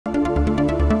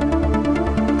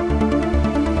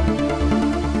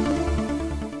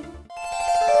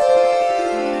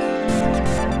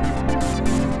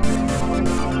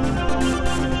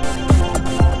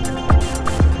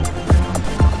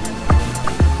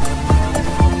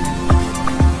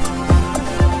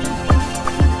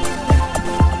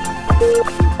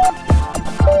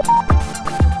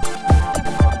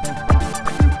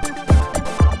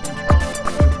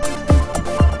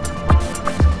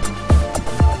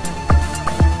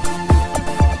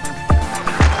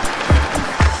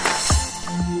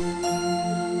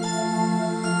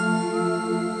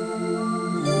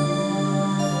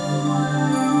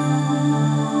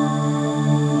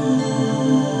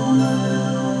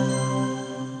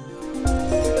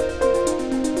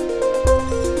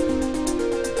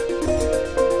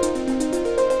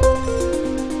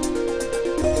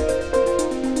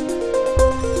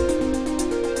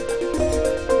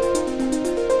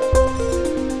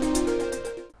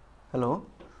Hello,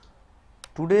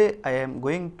 today I am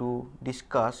going to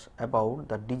discuss about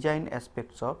the design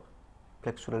aspects of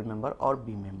flexural member or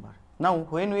beam member. Now,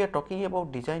 when we are talking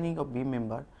about designing of beam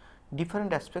member,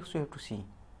 different aspects we have to see.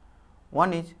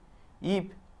 One is if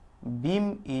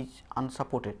beam is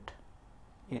unsupported,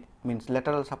 it means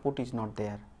lateral support is not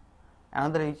there.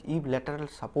 Another is if lateral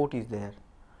support is there.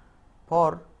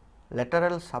 For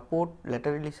laterally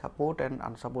support and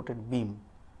unsupported beam,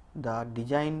 the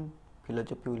design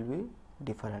philosophy will be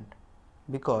different,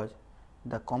 because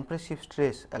the compressive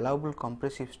stress, allowable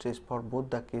compressive stress for both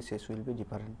the cases will be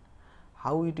different.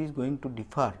 How it is going to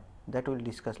differ, that we will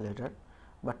discuss later,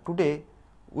 but today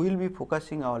we will be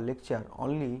focusing our lecture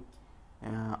only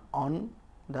on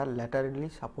the laterally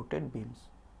supported beams.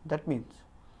 That means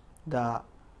the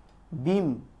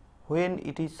beam, when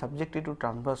it is subjected to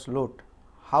transverse load,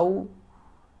 how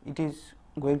it is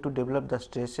going to develop the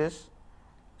stresses.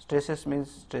 Stresses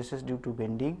means stresses due to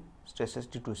bending, stresses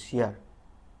due to shear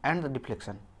and the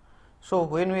deflection. So,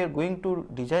 when we are going to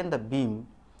design the beam,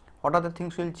 what are the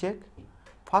things we will check?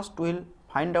 First, we will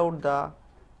find out the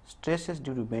stresses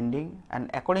due to bending, and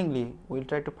accordingly we will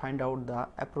try to find out the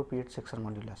appropriate section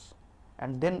modulus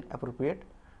and then appropriate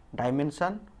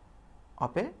dimension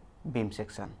of a beam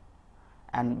section.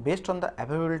 And based on the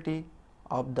availability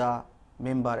of the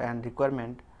member and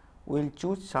requirement, we will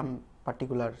choose some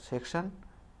particular section.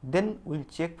 Then we will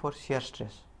check for shear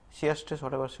stress,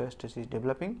 whatever shear stress is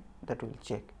developing, that we will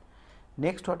check.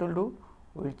 Next, what we will do?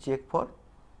 We will check for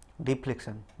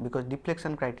deflection, because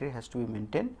deflection criteria has to be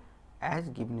maintained as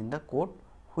given in the code,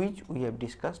 which we have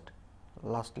discussed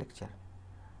last lecture.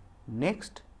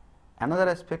 Next, another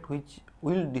aspect which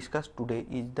we will discuss today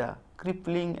is the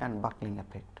crippling and buckling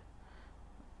effect.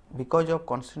 Because of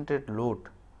concentrated load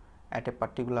at a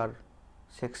particular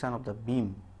section of the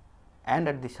beam and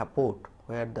at the support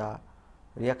where the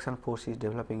reaction force is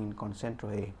developing in constant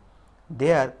way,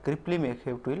 there crippling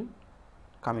effect will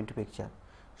come into picture.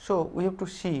 So, we have to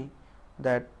see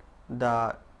that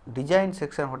the design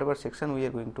section, whatever section we are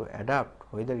going to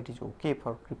adapt, whether it is okay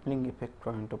for crippling effect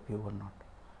point of view or not.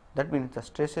 That means the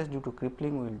stresses due to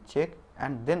crippling we will check,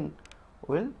 and then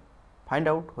we will find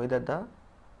out whether the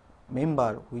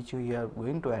member which we are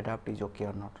going to adapt is okay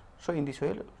or not. So, in this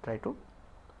way we will try to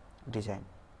design,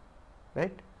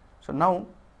 right. So, now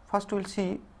first we will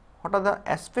see what are the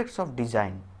aspects of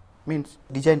design, means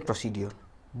design procedure.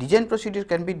 Design procedure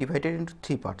can be divided into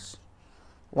three parts.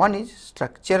 One is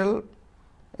structural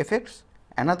effects,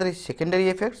 another is secondary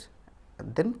effects,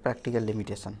 and then practical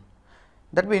limitation.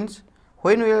 That means,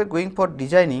 when we are going for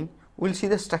designing, we will see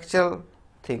the structural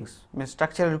things, means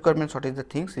structural requirements, what is the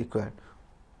things required.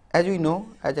 As we know,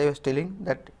 as I was telling,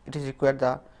 that it is required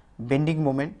the bending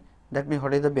moment. That means,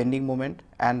 what is the bending moment,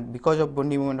 and because of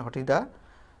bending moment, what is the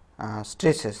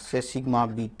stresses, say sigma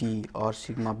Bt or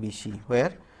sigma Bc,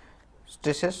 where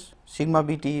stresses sigma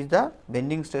Bt is the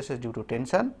bending stresses due to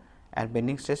tension and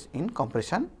bending stress in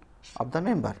compression of the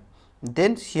member.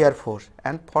 Then shear force,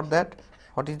 and for that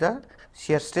what is the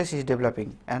shear stress is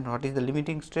developing and what is the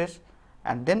limiting stress,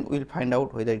 and then we will find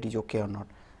out whether it is okay or not.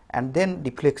 And then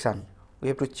deflection, we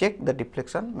have to check the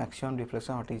deflection, maximum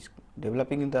deflection what is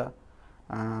developing in the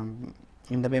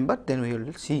member, then we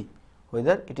will see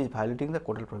whether it is violating the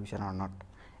codal provision or not.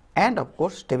 And of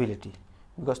course, stability,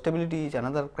 because stability is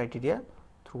another criteria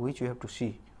through which we have to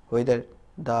see whether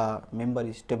the member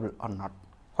is stable or not.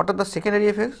 What are the secondary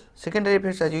effects? Secondary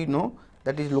effects, as you know,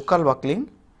 that is local buckling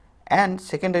and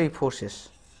secondary forces.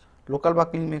 Local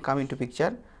buckling may come into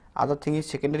picture, other thing is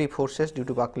secondary forces due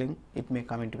to buckling, it may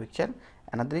come into picture.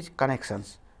 Another is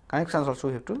connections. Connections also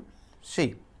we have to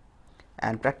see,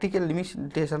 and practical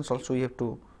limitations also we have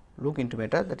to look into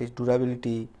matter, that is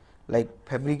durability, like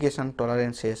fabrication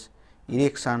tolerances,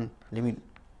 erection limit,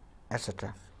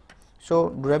 etc. So,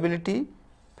 durability,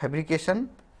 fabrication,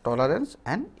 tolerance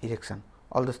and erection,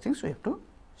 all those things we have to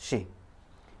see,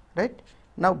 right.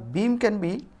 Now, beam can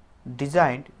be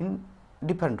designed in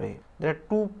different way. There are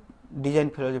two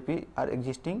design philosophy are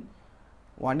existing.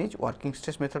 One is working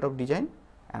stress method of design,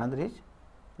 another is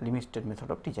limit state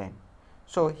method of design.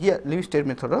 So, here limit state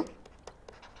method of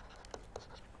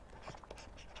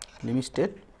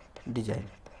design.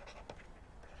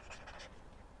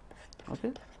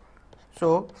 Okay.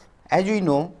 So, as we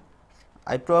know,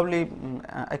 I probably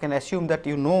I can assume that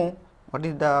you know what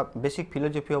is the basic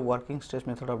philosophy of working stress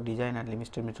method of design and limit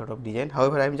state method of design.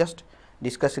 However, I am just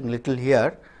discussing little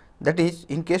here, that is,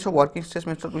 in case of working stress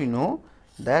method we know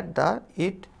that the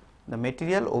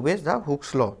material obeys the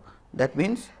Hooke's law. That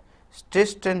means,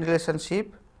 stress strain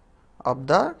relationship of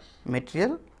the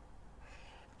material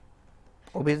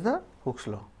obeys the Hooke's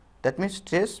law. That means,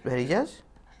 stress varies as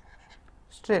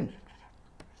strain.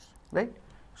 right.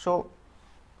 So,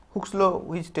 Hooke's law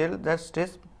which tells that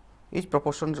stress is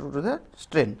proportional to the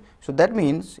strain. So, that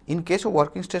means in case of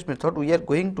working stress method we are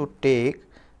going to take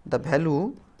the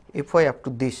value Fy up to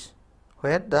this,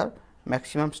 where the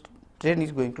maximum strain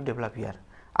is going to develop here.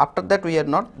 After that we are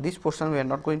not, this portion we are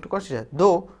not going to consider,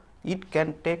 though it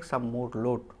can take some more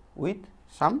load with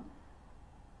some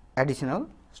additional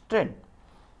strain.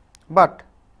 But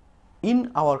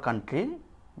in our country,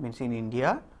 means in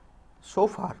India, so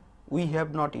far we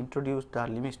have not introduced the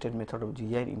limit state method of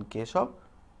design in case of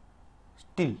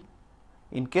steel.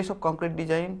 In case of concrete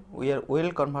design, we are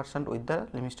well conversant with the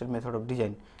limit state method of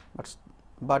design,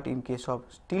 but in case of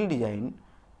steel design,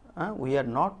 we are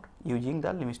not using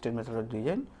the limit state method of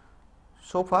design.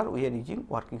 So far we are using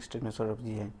working state method of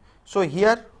design. So,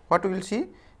 here what we will see,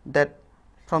 that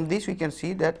from this we can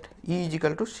see that E is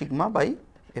equal to sigma by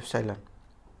epsilon,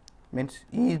 means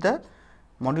E is the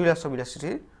modulus of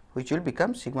elasticity which will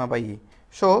become sigma by E.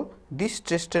 So, this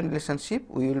stress strain relationship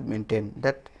we will maintain,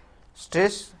 that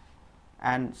stress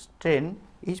and strain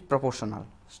is proportional,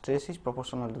 stress is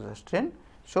proportional to the strain.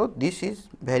 So, this is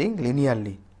varying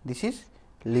linearly, this is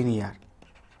linear,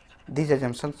 these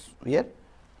assumptions we are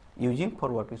using for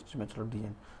working stress method of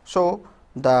design. So,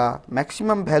 the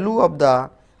maximum value of the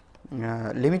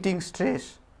limiting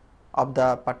stress of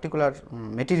the particular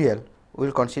material we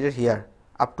will consider here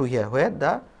up to here, where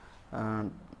the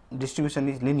distribution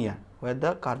is linear, where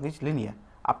the curve is linear.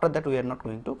 After that we are not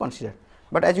going to consider.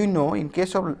 But as we know, in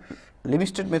case of limit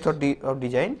state method of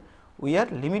design, we are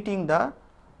limiting the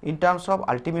in terms of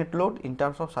ultimate load, in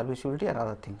terms of serviceability and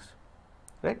other things,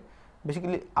 right.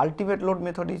 Basically, ultimate load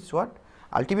method is what?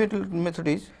 Ultimate load method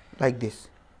is like this,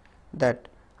 that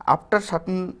after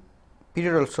certain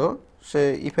period also,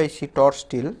 say if I see taut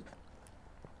steel,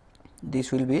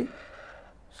 this will be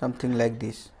something like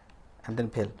this and then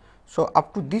fail. So,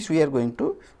 up to this we are going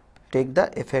to take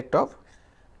the effect of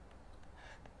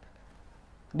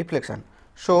deflection.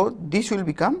 So, this will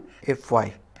become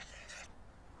Fy,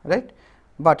 right.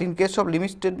 But in case of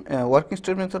limit state working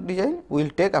state method design, we will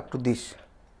take up to this,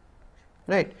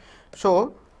 right.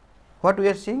 So, what we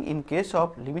are seeing, in case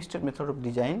of limit state method of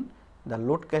design, the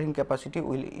load carrying capacity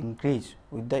will increase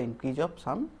with the increase of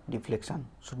some deflection.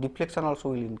 So, deflection also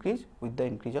will increase with the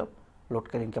increase of load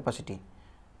carrying capacity.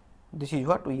 This is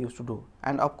what we used to do,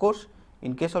 and of course,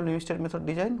 in case of limit state method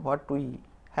design, what we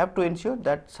have to ensure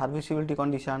that serviceability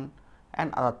condition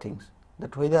and other things,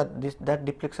 that whether that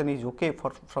deflection is okay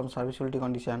from serviceability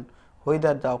condition,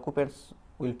 whether the occupants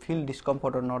will feel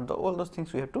discomfort or not, all those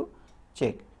things we have to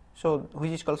check. So,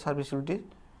 which is called serviceability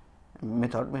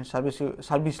method, means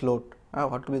service load,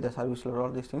 what will be the service load, all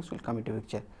these things will come into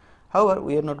picture. However,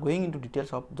 we are not going into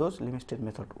details of those limit state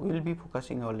method, we will be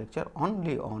focusing our lecture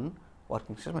only on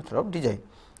working stress method of design.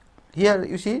 Here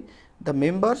you see the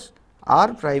members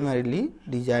are primarily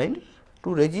designed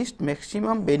to resist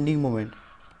maximum bending moment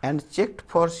and checked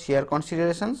for shear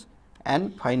considerations,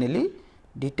 and finally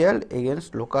detailed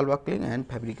against local buckling and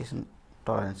fabrication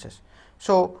tolerances.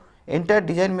 So, entire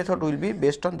design method will be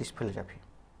based on this philosophy,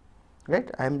 right.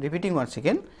 I am repeating once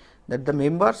again that the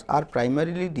members are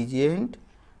primarily designed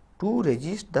to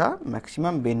resist the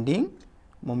maximum bending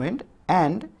moment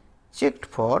and checked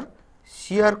for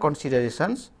shear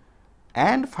considerations,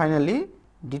 and finally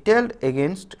detailed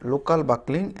against local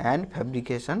buckling and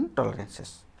fabrication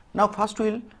tolerances. Now, first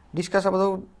we will discuss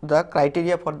about the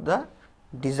criteria for the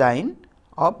design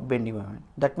of bending moment.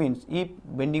 That means, if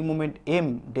bending moment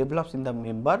M develops in the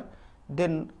member,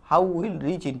 then how we will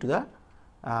reach into the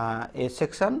a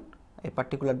section, a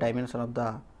particular dimension of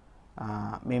the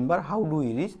member, how do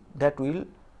we reach, that we will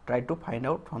try to find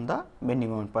out from the bending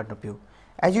moment point of view.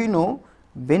 As we know,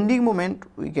 bending moment,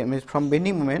 we can, from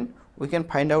bending moment we can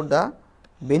find out the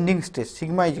bending stress,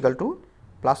 sigma is equal to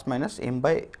plus minus m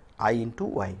by I into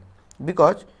y,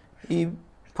 because if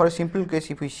for a simple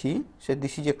case, if we see, say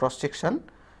this is a cross section,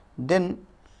 then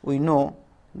we know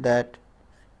that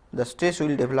the stress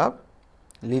will develop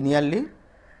linearly,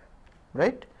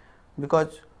 right,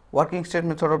 because working stress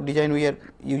method of design we are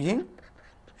using.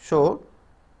 So,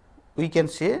 we can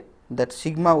say that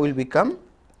sigma will become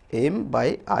m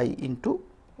by I into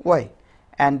y,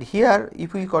 and here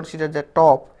if we consider the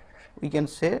top, we can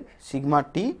say sigma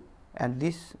t, and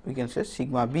this we can say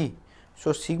sigma b.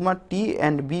 So, sigma t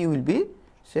and b will be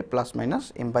say plus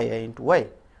minus m by I into y,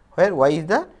 where y is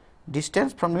the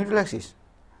distance from neutral axis,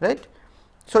 right.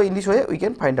 So, in this way we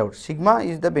can find out sigma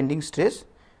is the bending stress.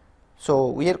 So,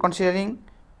 we are considering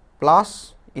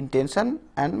plus in tension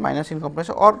and minus in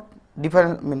compression, or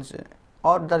different means,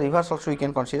 or the reverse also we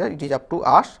can consider. It is up to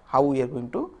us how we are going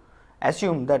to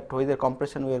assume that whether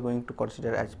compression we are going to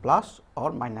consider as plus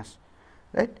or minus,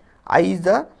 right. I is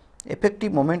the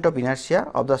effective moment of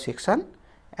inertia of the section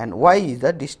and y is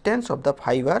the distance of the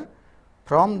fiber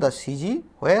from the CG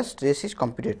where stress is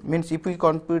computed. Means if we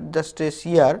compute the stress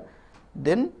here,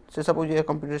 then say suppose we have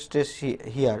computed stress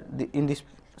here in this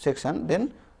section,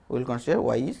 then we will consider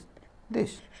y is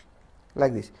this,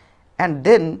 like this, and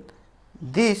then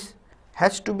this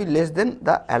has to be less than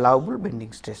the allowable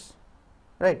bending stress,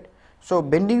 right. So,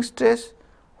 bending stress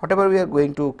whatever we are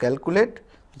going to calculate,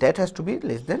 that has to be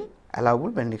less than allowable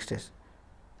bending stress,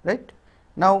 right.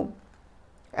 Now,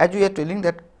 as we are telling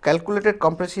that calculated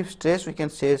compressive stress we can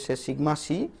say sigma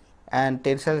c and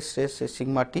tensile stress say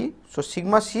sigma t. So,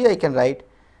 sigma c I can write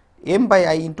m by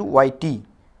I into y t,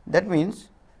 that means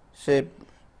say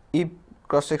if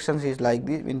cross section is like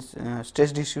this, means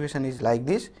stress distribution is like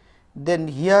this, then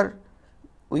here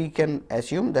we can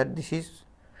assume that this is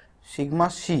sigma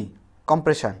c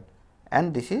compression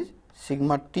and this is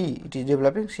sigma t, it is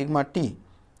developing sigma t,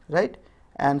 right,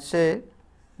 and say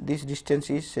this distance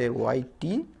is say y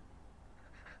t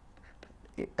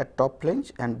at top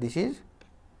flange and this is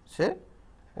say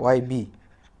y b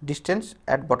distance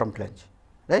at bottom flange,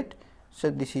 right. So,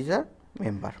 this is a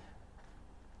member,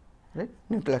 right,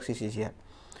 neutral axis is here.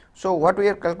 So, what we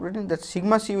are calculating, that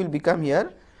sigma c will become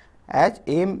here as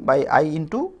m by I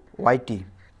into y t,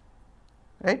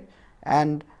 right,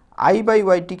 and I by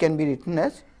y t can be written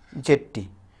as z t.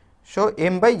 So,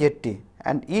 m by z t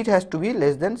and it has to be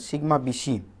less than sigma b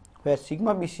c, where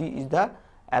sigma b c is the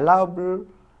allowable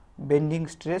bending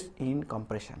stress in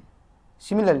compression.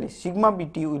 Similarly, sigma b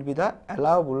t will be the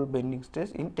allowable bending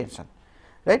stress in tension,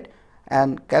 right,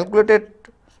 and calculated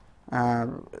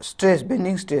stress,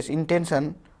 bending stress in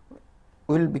tension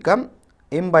will become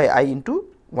m by I into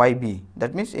y b,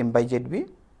 that means m by z b,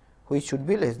 which should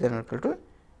be less than or equal to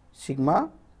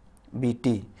sigma b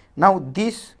t. Now,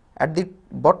 this at the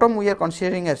bottom we are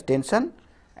considering as tension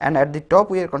and at the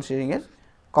top we are considering as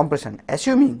compression,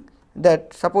 assuming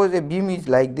that suppose a beam is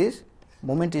like this,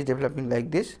 moment is developing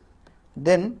like this,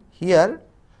 then here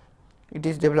it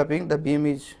is developing, the beam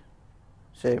is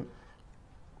say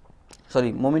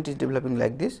moment is developing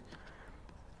like this.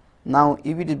 Now,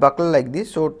 if it is buckled like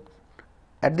this, so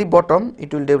at the bottom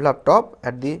it will develop top,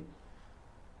 at the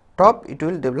top it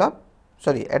will develop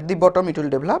at the bottom it will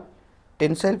develop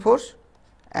tensile force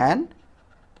and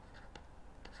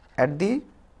at the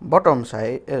bottom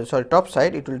side top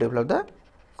side it will develop the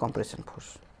compression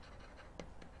force,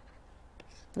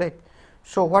 right.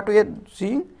 So, what we are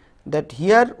seeing, that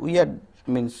here we are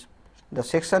means the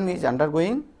section is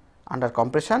undergoing under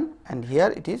compression and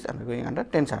here it is undergoing under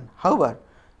tension. However,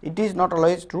 it is not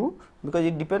always true, because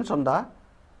it depends on the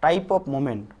type of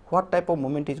moment, what type of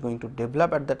moment is going to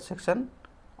develop at that section.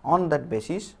 On that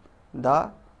basis, the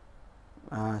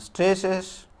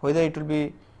stresses, whether it will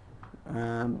be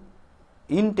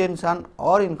in tension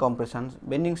or in compression,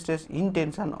 bending stress in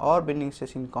tension or bending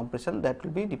stress in compression, that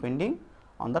will be depending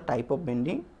on the type of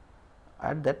bending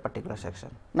at that particular section.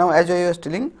 Now, as I was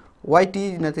telling, y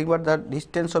t is nothing but the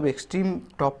distance of extreme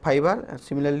top fiber, and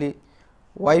similarly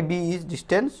y b is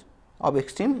distance of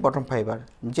extreme bottom fiber.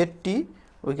 Z t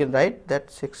we can write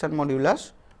that section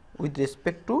modulus with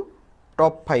respect to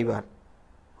top fiber,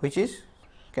 which is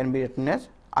can be written as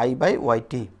I by y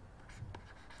t,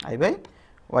 I by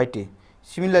y t.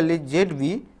 Similarly, Z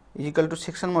b is equal to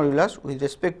section modulus with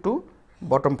respect to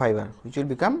bottom fiber, which will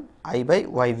become I by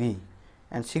y v,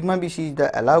 and sigma b c is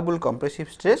the allowable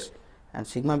compressive stress and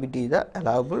sigma b t is the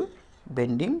allowable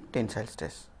bending tensile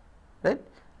stress, right,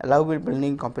 allowable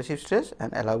bending compressive stress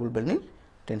and allowable bending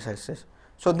tensile stress.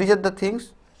 So, these are the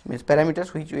things, means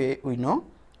parameters which we know,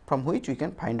 from which we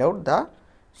can find out the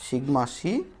sigma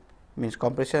c means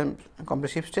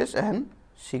compressive stress and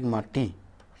sigma t,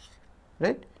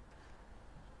 right.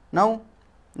 Now,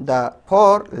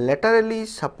 for laterally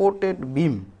supported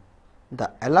beam, the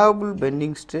allowable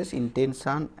bending stress in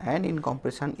tension and in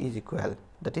compression is equal,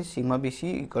 that is sigma b c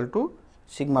equal to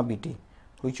sigma b t,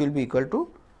 which will be equal to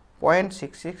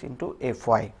 0.66 into f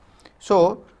y.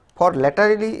 So, for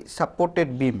laterally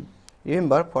supported beam,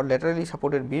 remember for laterally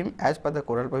supported beam, as per the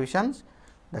Coral coefficients,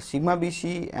 the sigma b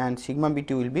c and sigma b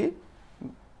t will be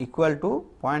equal to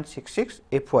 0.66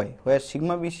 f y, where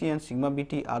sigma b c and sigma b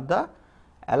t are the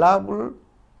allowable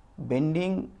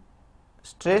bending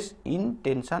stress in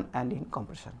tension and in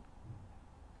compression,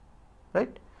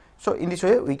 right. So, in this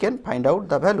way we can find out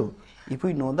the value if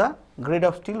we know the grade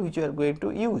of steel which we are going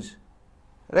to use,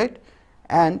 right.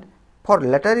 And for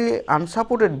laterally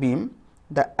unsupported beam,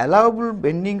 the allowable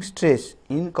bending stress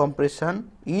in compression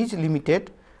is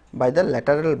limited by the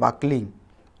lateral buckling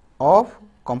of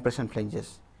compression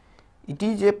flanges. It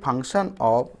is a function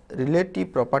of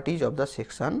relative properties of the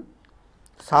section,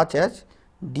 such as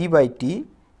d by t,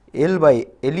 L by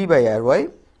Le by Ry,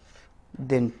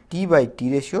 then T by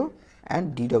T ratio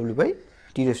and dW by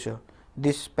T ratio.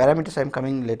 These parameters I am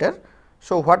coming later.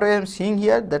 So, what I am seeing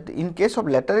here, that in case of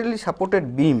laterally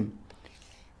supported beam,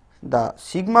 the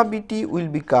sigma Bt will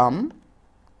become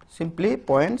simply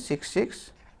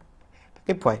 0.66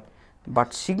 Fy,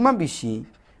 but sigma Bc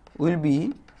will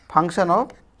be function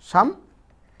of some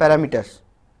parameters,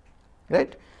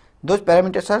 right. Those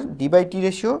parameters are d by T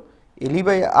ratio, Le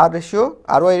by R ratio,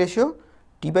 Ry ratio,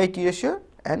 T by T ratio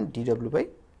and dW by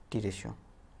T ratio.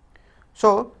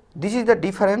 So, this is the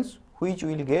difference which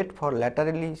we will get for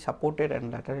laterally supported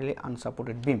and laterally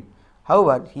unsupported beam.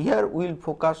 However, here we will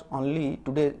focus only,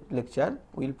 today's lecture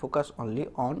we will focus only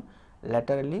on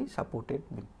laterally supported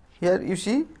beam. Here you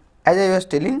see, as I was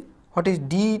telling, what is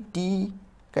d, t,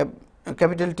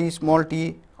 capital T, small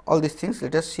t, all these things.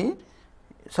 Let us see.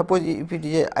 Suppose if it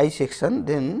is a I section,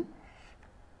 then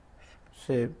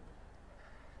say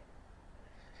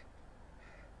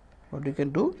what we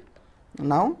can do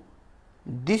now,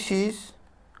 this is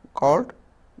called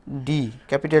D,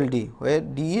 capital D, where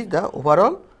D is the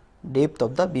overall depth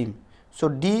of the beam. So,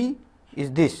 D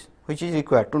is this which is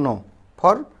required to know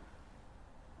for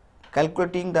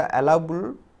calculating the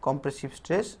allowable compressive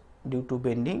stress due to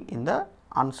bending in the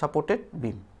unsupported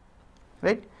beam,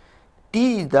 right.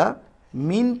 T is the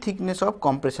mean thickness of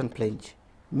compression flange,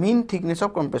 mean thickness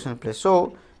of compression flange.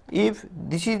 So, if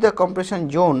this is the compression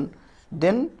zone,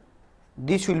 then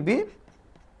this will be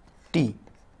T.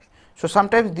 So,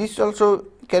 sometimes this also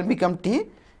can become T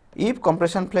if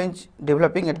compression flange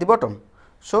developing at the bottom.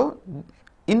 So,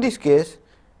 in this case,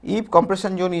 if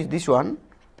compression zone is this one,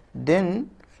 then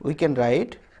we can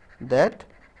write that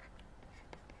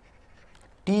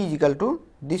T is equal to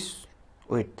this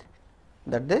width,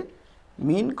 that the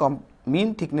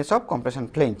mean thickness of compression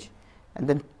flange, and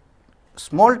then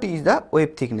small t is the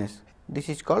wave thickness, this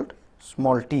is called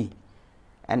small t,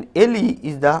 and Le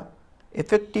is the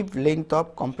effective length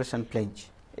of compression flange,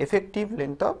 effective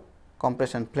length of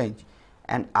compression flange,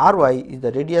 and Ry is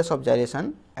the radius of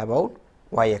gyration about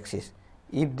y axis.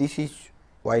 If this is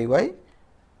y,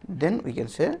 then we can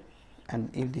say, and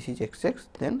if this is x,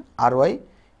 then Ry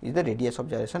is the radius of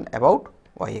gyration about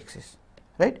y axis,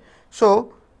 right.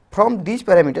 So, from these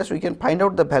parameters we can find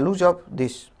out the values of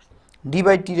this d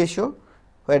by T ratio,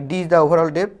 where d is the overall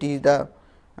depth, T is the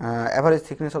average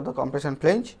thickness of the compression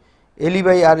flange, Le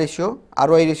by R ratio,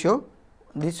 Ry ratio,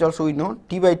 this also we know,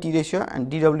 T by T ratio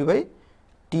and dW by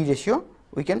T ratio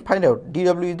we can find out.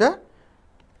 dW is the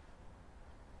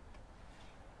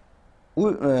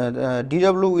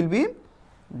dW will be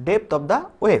depth of the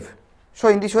wave. So,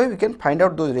 in this way we can find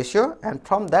out those ratio, and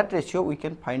from that ratio we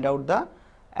can find out the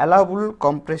allowable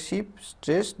compressive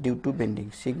stress due to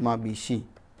bending, sigma Bc,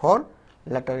 for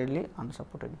laterally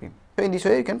unsupported beam. So, in this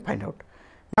way you can find out.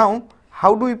 Now,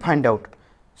 how do we find out?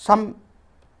 Some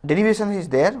derivation is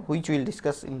there which we will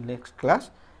discuss in next class.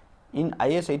 In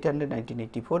IS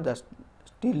 800/1984, the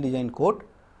steel design code,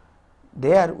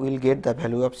 there we will get the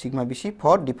value of sigma Bc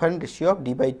for different ratio of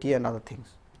d by T and other things,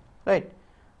 right.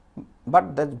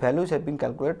 But the values have been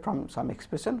calculated from some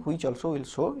expression which also will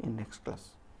show in next class.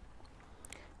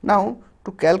 Now,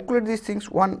 to calculate these things,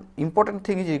 one important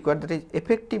thing is required, that is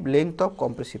effective length of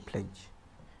compressive flange,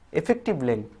 effective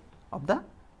length of the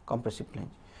compressive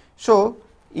flange. So,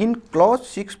 in clause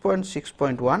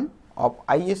 6.6.1 of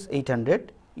IS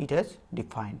 800, it has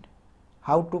defined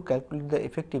how to calculate the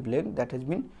effective length, that has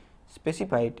been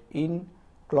specified in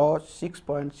clause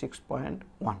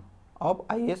 6.6.1 of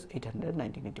IS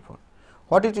 800/1984.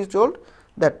 What it is told,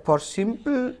 that for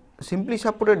simply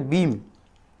supported beam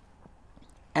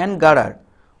and girder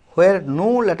where no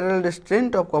lateral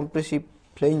restraint of compressive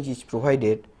flange is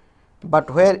provided, but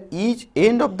where each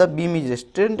end of the beam is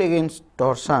restrained against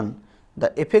torsion,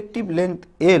 the effective length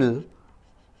L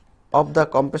of the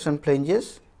compression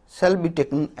flanges shall be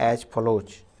taken as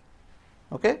follows.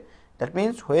 Okay? That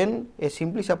means, when a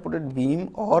simply supported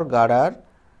beam or girder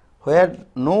where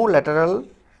no lateral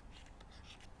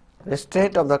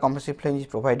restraint of the compressive flange is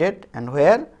provided and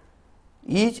where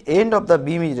each end of the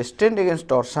beam is restrained against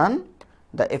torsion,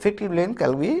 the effective length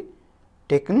can be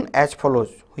taken as follows,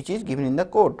 which is given in the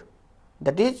code.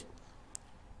 That is,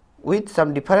 with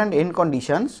some different end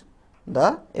conditions,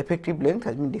 the effective length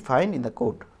has been defined in the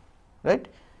code, right.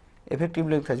 Effective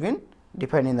length has been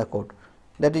defined in the code.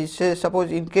 That is, say,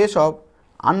 suppose in case of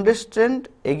unrestrained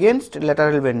against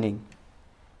lateral bending,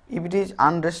 if it is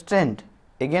unrestrained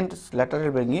against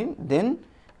lateral bending, then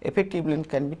effective length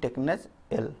can be taken as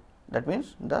L, that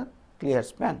means the clear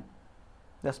span,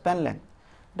 the span length,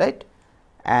 right.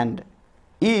 And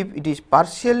if it is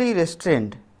partially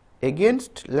restrained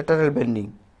against lateral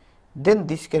bending, then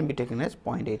this can be taken as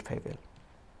 0.85 L,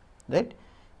 right.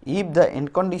 If the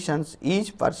end conditions is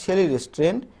partially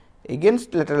restrained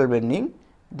against lateral bending,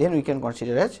 then we can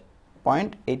consider as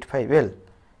 0.85 L.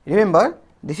 Remember,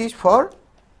 this is for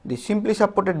the simply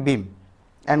supported beam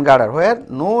and girder, where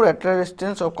no lateral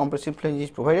restraints of compressive flange is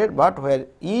provided, but where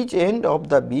each end of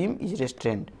the beam is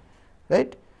restrained,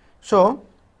 right. So,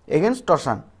 against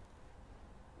torsion,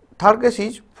 third case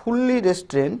is fully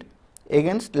restrained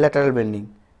against lateral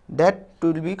bending, that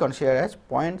will be considered as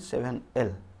 0.7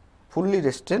 L. Fully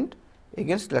restrained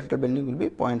against lateral bending will be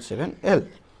 0.7 L.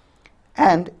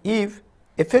 And if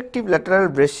effective lateral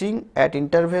bracing at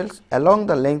intervals along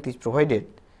the length is provided,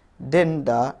 then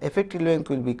the effective length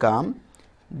will become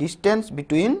distance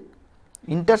between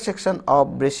intersection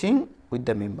of bracing with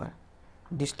the member.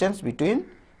 Distance between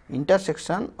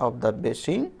intersection of the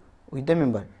bracing with the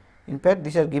member. In fact,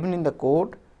 these are given in the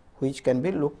code, which can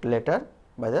be looked later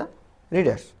by the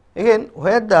readers. Again,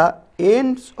 where the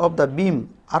ends of the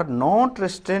beam are not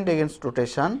restrained against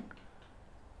rotation,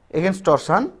 against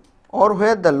torsion, or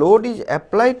where the load is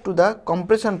applied to the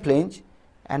compression flange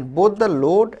and both the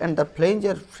load and the flange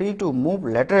are free to move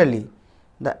laterally,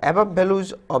 the above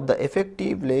values of the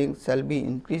effective length shall be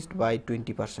increased by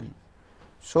 20%.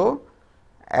 So,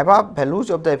 above values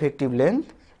of the effective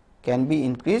length can be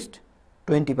increased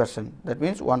 20%, that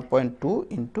means 1.2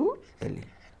 into LE.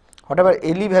 Whatever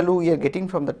LE value we are getting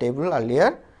from the table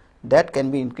earlier, that can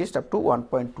be increased up to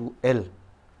 1.2 L.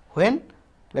 When?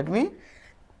 Let me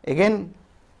again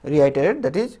reiterate,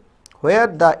 that is where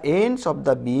the ends of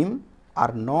the beam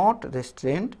are not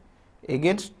restrained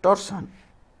against torsion,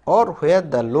 or where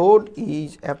the load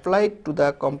is applied to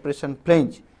the compression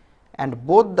flange and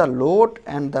both the load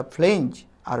and the flange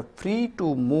are free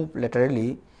to move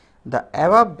laterally, the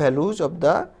above values of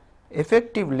the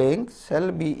effective length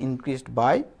shall be increased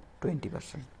by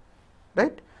 20%,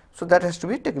 right. So, that has to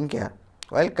be taken care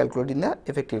while calculating the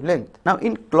effective length. Now,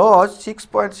 in clause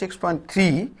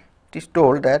 6.6.3, it is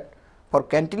told that for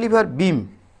cantilever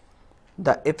beam,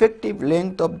 the effective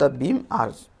length of the beam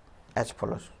are as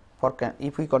follows. For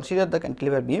if we consider the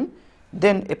cantilever beam,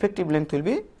 then effective length will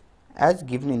be as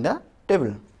given in the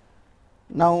table.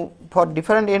 Now, for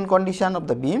different end condition of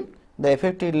the beam, the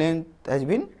effective length has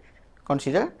been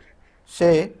considered.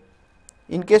 Say,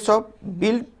 in case of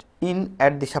built in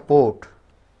at the support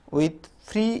with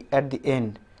free at the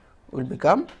end will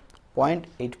become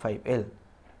 0.85 L.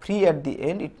 Free at the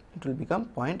end, it will become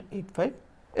 0.85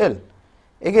 L.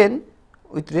 Again,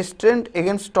 with restraint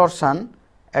against torsion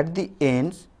at the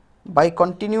ends by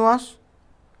continuous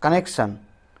connection,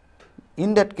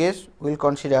 in that case we will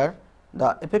consider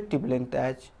the effective length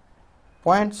as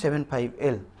 0.75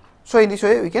 L. So, in this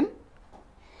way we can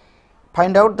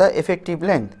find out the effective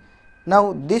length.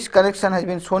 Now, this connection has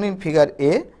been shown in figure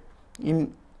A.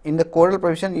 In the codal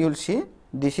provision, you will see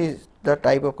this is the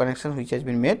type of connection which has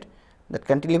been made, that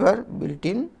cantilever built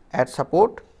in at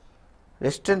support,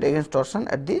 restraint against torsion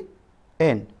at the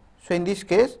end. So, in this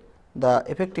case the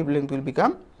effective length will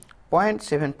become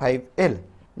 0.75 L.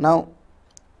 Now,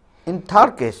 in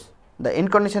third case, the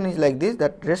end condition is like this,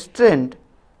 that restraint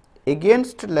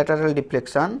against lateral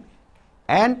deflection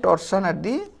and torsion at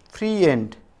the free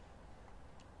end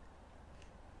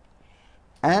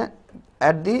and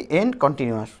at the end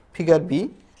continuous, figure B,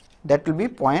 that will be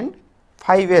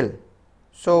 0.5 L.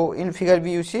 So, in figure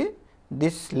B you see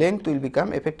this length will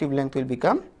become, effective length will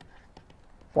become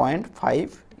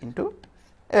 0.5 into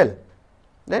L,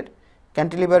 right.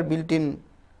 Cantilever built in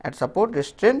at support,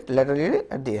 restraint laterally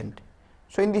at the end.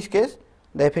 So, in this case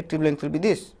the effective length will be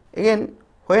this. Again,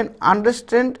 when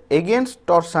unrestrained against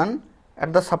torsion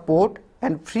at the support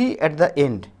and free at the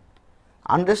end,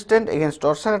 unrestrained against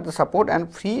torsion at the support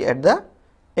and free at the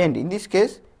end. In this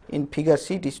case, in figure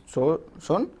C it is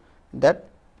shown that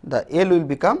the L will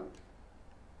become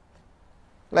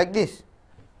like this,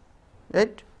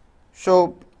 right.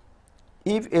 So,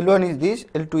 if L1 is this,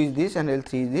 L2 is this and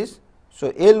L3 is this.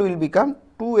 So, L will become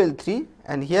 2L3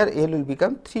 and here L will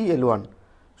become 3L1.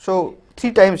 So,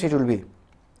 3 times it will be,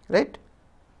 right.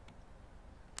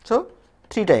 So,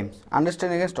 3 times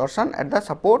unrestrained against torsion at the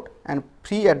support and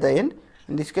free at the end.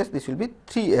 In this case, this will be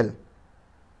 3L,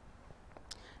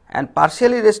 and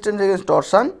partially restrained against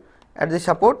torsion at the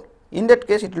support, in that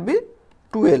case it will be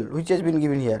 2L, which has been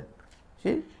given here.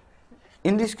 See,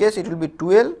 in this case it will be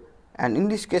 2L and in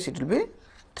this case it will be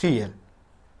 3L,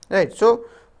 right. So,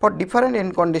 for different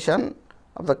end condition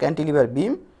of the cantilever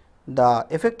beam, the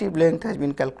effective length has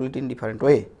been calculated in different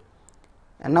way.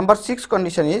 And number 6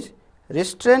 condition is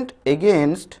restraint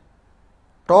against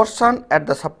torsion at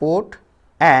the support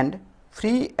and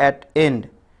free at end,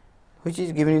 which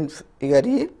is given in figure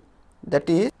E, that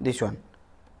is this one.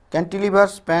 Cantilever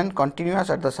span continuous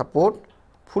at the support,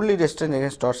 fully restrained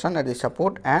against torsion at the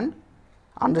support and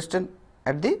unrestrained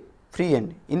at the free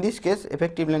end. In this case,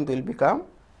 effective length will become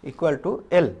equal to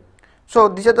L. So,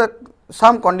 these are the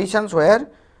some conditions where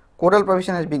codal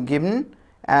provision has been given,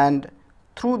 and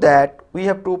through that we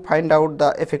have to find out the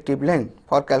effective length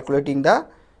for calculating the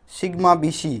sigma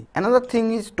BC. Another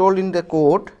thing is told in the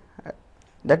code,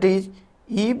 that is,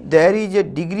 if there is a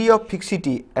degree of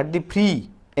fixity at the free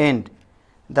end,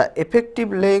 the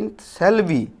effective length shall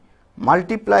be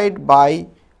multiplied by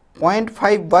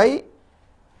 0.5 by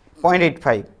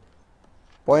 0.85,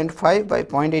 0.5 by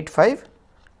 0.85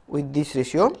 with this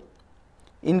ratio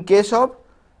in case of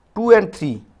 2 and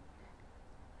 3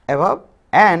 above,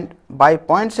 and by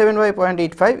 0.7 by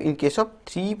 0.85 in case of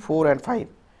 3, 4 and 5.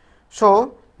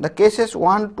 So, the cases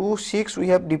 1 to 6 we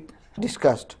have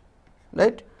discussed,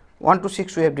 right. 1 to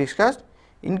 6 we have discussed.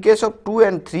 In case of 2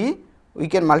 and 3 we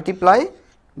can multiply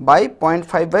by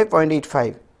 0.5 by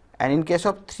 0.85, and in case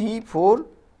of 4,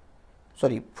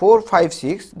 5,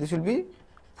 6, this will be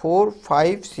 4,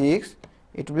 5, 6,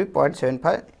 it will be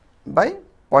 0.75 by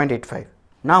 0.85.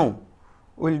 Now,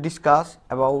 we will discuss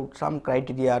about some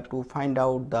criteria to find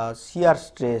out the shear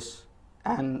stress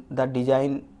and the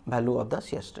design value of the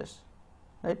shear stress,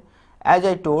 right. As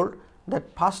I told, that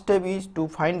first step is to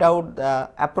find out the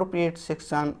appropriate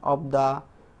section of the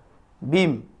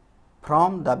beam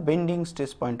from the bending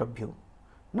stress point of view.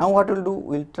 Now, what we will do,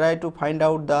 we will try to find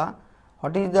out the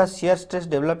what is the shear stress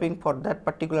developing for that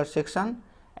particular section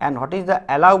and what is the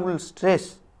allowable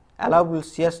stress, allowable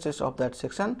shear stress of that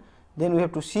section. Then we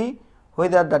have to see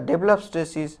whether the developed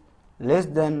stress is less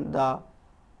than the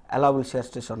allowable shear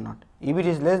stress or not. If it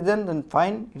is less than, then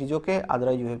fine, it is okay,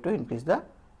 otherwise you have to increase the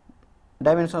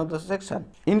dimension of the section.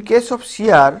 In case of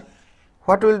shear,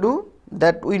 what we will do,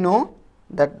 that we know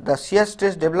that the shear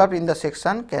stress developed in the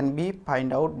section can be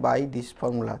find out by this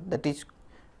formula, that is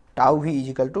tau v is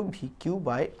equal to Vq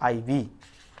by IV.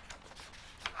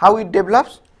 How it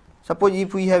develops? Suppose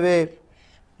if we have a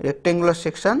rectangular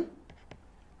section,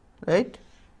 right,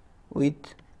 with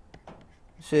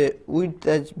say width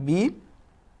as B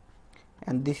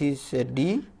and this is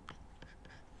D,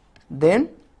 then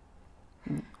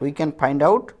we can find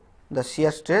out the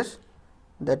shear stress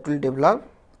that will develop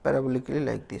parabolically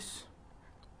like this.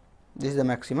 This is the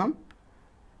maximum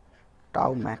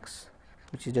tau max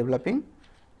which is developing,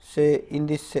 say in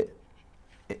this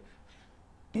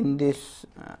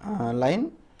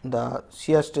line the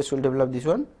shear stress will develop this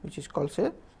one, which is called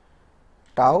say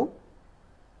tau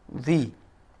v,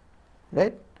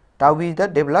 right. Tau v is the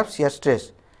developed shear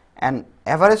stress, and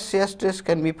average shear stress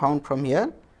can be found from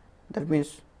here. That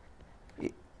means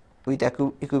with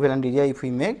equivalent area, if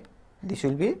we make, this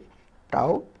will be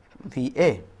tau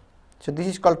Va. So, this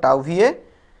is called tau Va,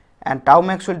 and tau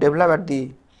max will develop at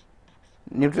the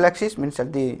neutral axis, means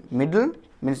at the middle,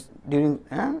 means during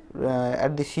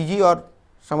at the CG or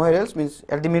somewhere else, means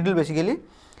at the middle basically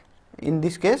in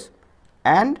this case,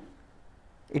 and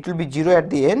it will be 0 at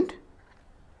the end,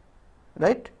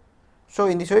 right. So,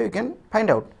 in this way you can find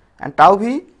out, and tau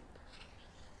v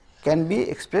can be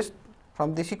expressed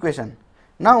from this equation.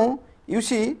 Now, you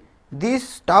see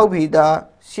this tau v, the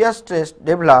shear stress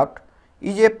developed,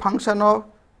 is a function of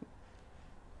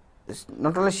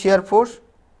not only shear force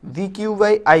Vq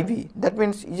by IV, that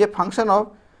means is a function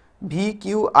of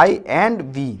Vqi and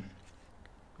V.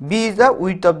 V is the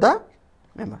width of the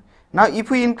member. Now,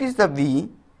 if we increase the V,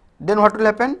 then what will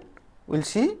happen? We will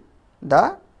see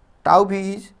the tau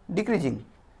V is decreasing.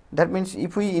 That means,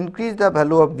 if we increase the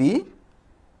value of V,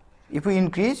 if we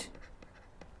increase,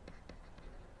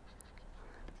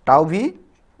 tau V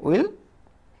will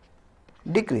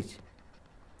decrease.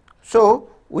 So,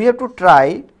 we have to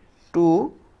try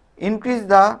to increase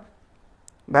the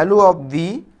value of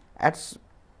V at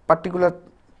particular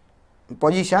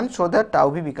position, so that tau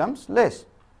V becomes less.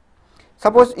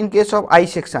 Suppose in case of I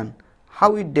section,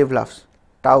 how it develops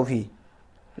tau V,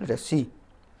 let us see.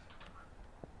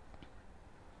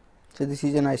 So, this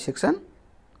is an I section,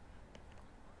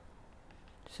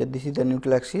 so this is the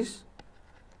neutral axis.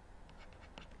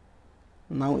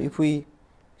 Now, if we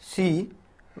see,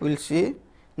 we will see,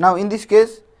 now in this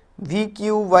case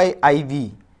Vq by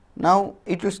IV, now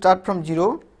it will start from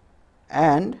 0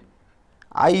 and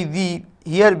IV,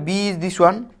 here B is this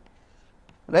one,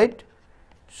 right.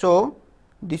 So,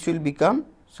 this will become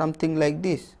something like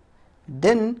this,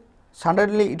 then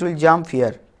suddenly it will jump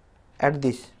here at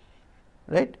this,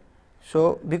 right.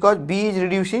 So, because B is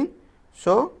reducing,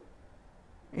 so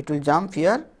it will jump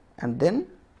here and then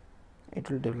it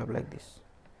will develop like this,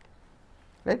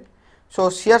 right. So,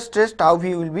 shear stress tau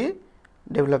V will be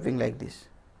developing like this.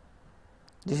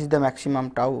 This is the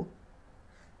maximum tau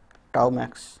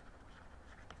max.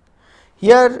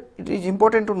 Here it is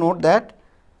important to note that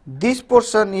this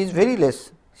portion is very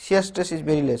less, shear stress is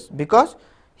very less, because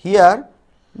here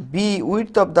B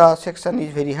width of the section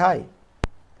is very high,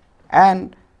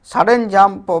 and sudden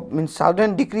jump of means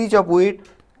sudden decrease of width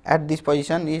at this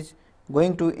position is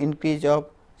going to increase of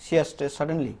shear stress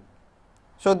suddenly.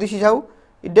 So, this is how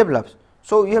it develops.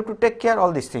 So, you have to take care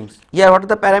all these things. Here what are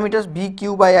the parameters B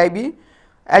Q by IB?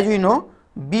 As we know,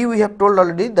 B we have told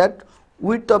already that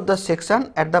width of the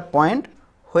section at the point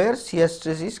where shear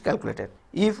stress is calculated.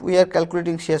 If we are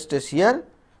calculating shear stress here,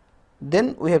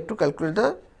 then we have to calculate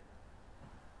the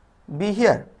B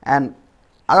here, and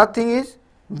other thing is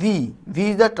V.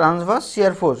 V is the transverse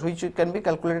shear force which can be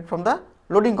calculated from the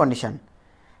loading condition,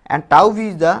 and tau V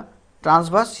is the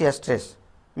transverse shear stress,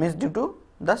 means due to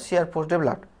the shear force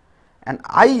developed, and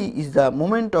I is the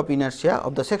moment of inertia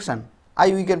of the section.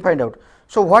 I we can find out.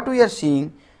 So, what we are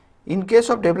seeing in case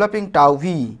of developing tau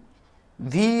V,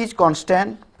 V is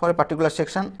constant for a particular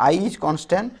section, I is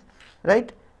constant,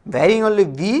 right, varying only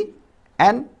V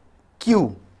and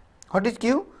Q. What is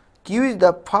Q? Q is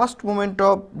the first moment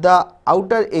of the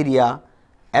outer area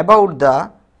about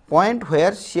the point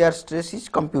where shear stress is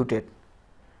computed.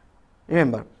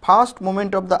 Remember, first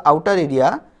moment of the outer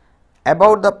area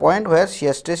about the point where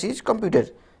shear stress is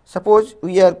computed. Suppose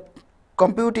we are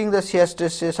computing the shear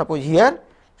stress, say suppose here,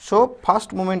 so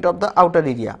first moment of the outer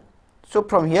area. So,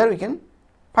 from here we can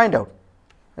find out,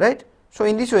 right. So,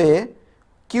 in this way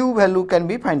Q value can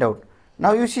be find out.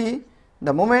 Now, you see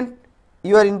the moment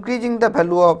you are increasing the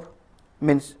value of,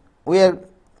 means we are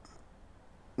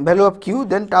value of Q,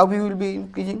 then tau V will be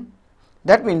increasing.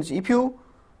 That means, if you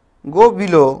go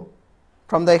below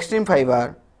from the extreme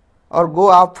fiber or go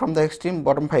up from the extreme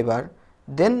bottom fiber,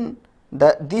 then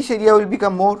this area will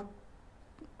become more.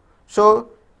 So,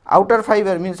 outer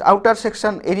fiber means outer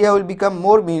section area will become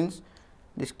more, means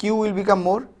this Q will become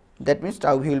more, that means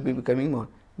tau V will be becoming more.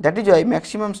 That is why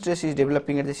maximum stress is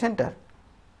developing at the center,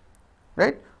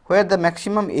 right, where the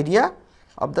maximum area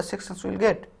of the sections will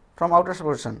get from outer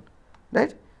portion,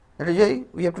 right. That is why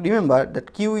we have to remember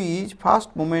that Q is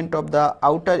first moment of the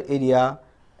outer area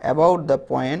about the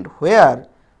point where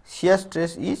shear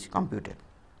stress is computed,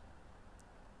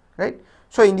 right.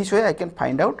 So, in this way I can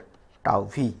find out tau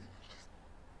V.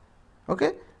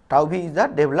 Okay. Tau V is the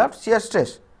developed shear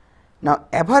stress. Now,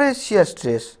 average shear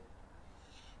stress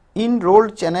in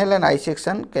rolled channel and I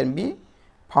section can be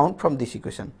found from this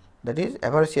equation, that is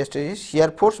average shear stress is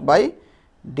shear force by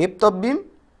depth of beam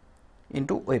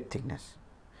into wave thickness.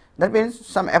 That means,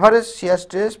 some average shear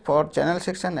stress for channel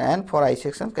section and for I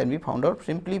section can be found out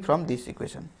simply from this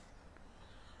equation,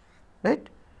 right.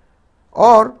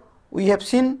 Or we have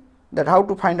seen that how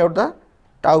to find out the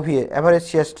tau V average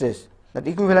shear stress, that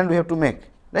equivalent we have to make,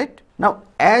 right. Now,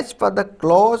 as per the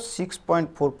clause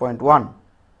 6.4.1,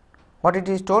 what it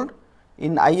is told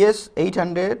in IS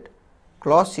 800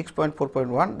 clause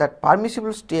 6.4.1, that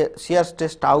permissible shear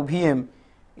stress tau Vm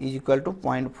is equal to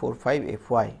 0.45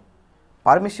 Fy.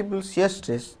 Permissible shear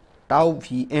stress tau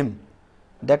Vm,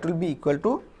 that will be equal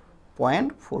to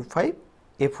 0.45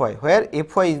 Fy, where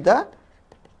Fy is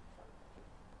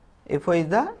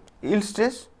the yield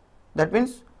stress. That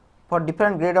means, for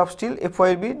different grade of steel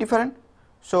Fy will be different.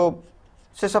 So,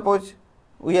 say suppose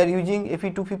we are using Fe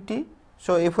 250,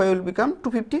 so Fy will become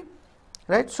 250,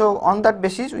 right. So, on that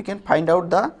basis we can find out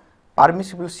the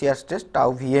permissible shear stress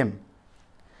tau Vm.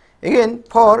 Again,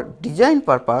 for design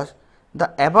purpose,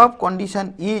 the above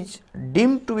condition is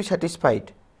deemed to be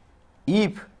satisfied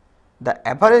if the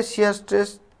average shear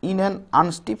stress in an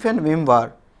unstiffened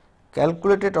member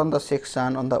calculated on the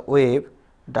section on the wave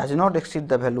does not exceed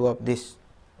the value of this.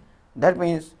 That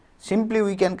means, simply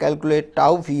we can calculate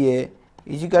tau Va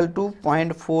is equal to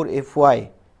 0.4 Fy,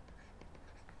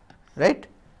 right,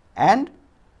 and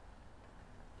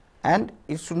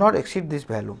it should not exceed this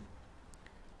value.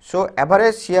 So,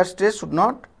 average shear stress should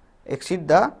not exceed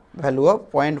the value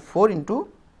of 0.4 into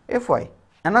Fy.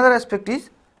 Another aspect is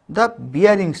the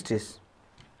bearing stress.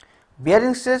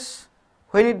 Bearing stress,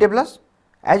 when it develops,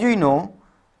 as we know,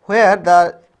 where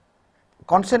the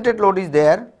concentrated load is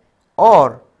there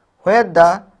or where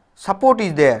the support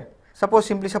is there, suppose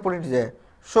simply support is there.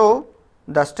 So,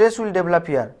 the stress will develop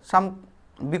here, some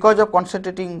because of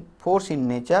concentrating force in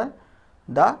nature,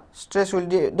 the stress will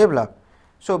develop.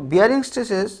 So, bearing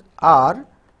stresses are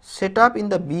set up in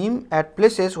the beam at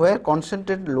places where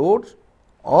concentrated loads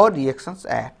or reactions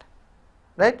act,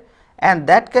 right, and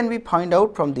that can be found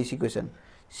out from this equation.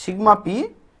 Sigma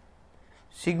P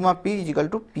is equal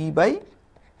to P by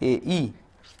AE,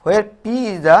 where P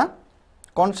is the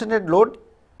concentrated load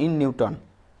in Newton,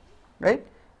 right,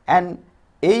 and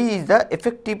AE is the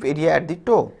effective area at the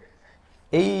toe.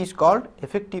 AE is called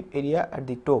effective area at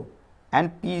the toe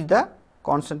and P is the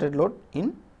concentrated load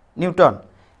in Newton,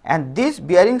 and this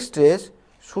bearing stress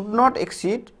should not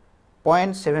exceed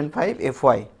 0.75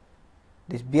 Fy.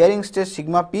 This bearing stress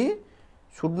sigma P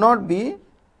should not be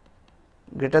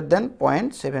greater than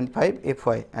 0.75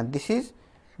 Fy, and this is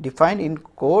defined in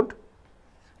code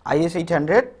IS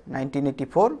 800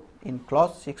 1984 in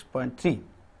clause 6.3.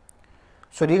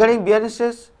 So, regarding bearing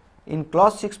stress, in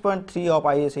clause 6.3 of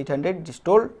IS 800 it is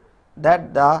told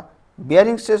that the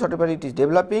bearing stress whatever it is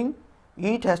developing,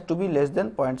 it has to be less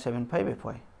than 0.75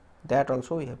 Fy. That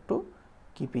also we have to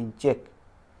keep in check,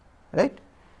 right.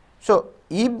 So,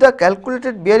 if the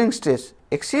calculated bearing stress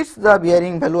exceeds the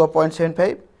bearing value of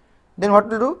 0.75, then what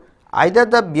will do? Either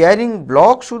the bearing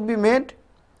block should be made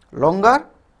longer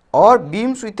or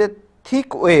beams with a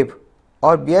thick wave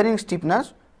or bearing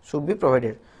stiffness should be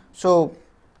provided. So,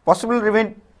 possible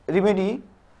remedy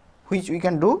which we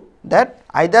can do, that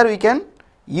either we can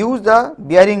use the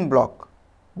bearing block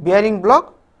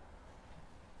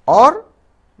or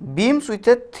beams with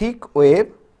a thick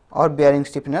wave or bearing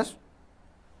stiffness,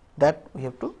 that we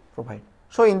have to provide.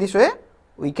 So, in this way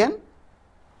we can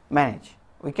manage,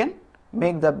 we can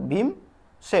make the beam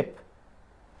shape,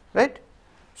 right.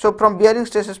 So, from bearing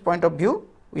stresses point of view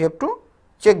we have to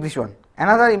check this one.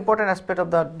 Another important aspect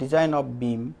of the design of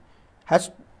beam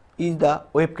is the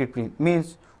wave crippling,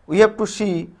 means we have to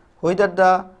see whether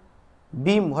the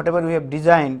beam whatever we have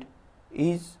designed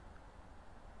is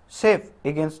safe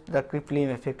against the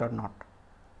crippling effect or not.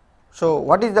 So,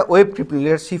 what is the wave crippling?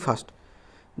 Let us see first,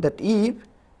 that if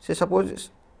say suppose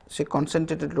say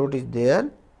concentrated load is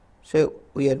there, say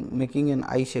we are making an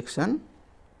I section,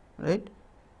 right.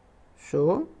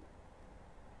 So,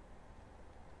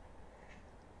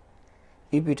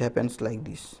 if it happens like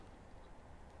this,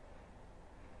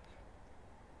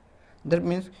 that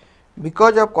means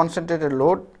because of concentrated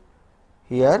load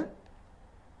here,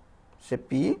 say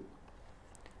P,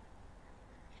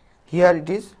 here it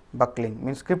is buckling,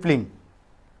 means crippling,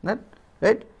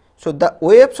 right. So, the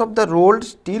waves of the rolled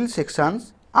steel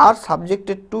sections are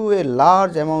subjected to a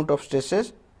large amount of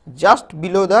stresses just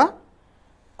below the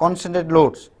concentrated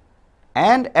loads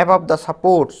and above the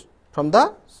supports from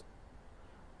the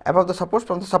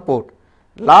support.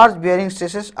 Large bearing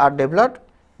stresses are developed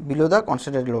below the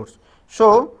concentrated loads.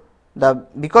 So,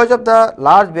 because of the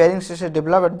large bearing stresses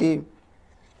developed at the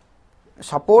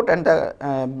support and the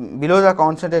below the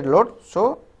concentrated load,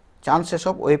 so chances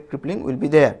of wave crippling will be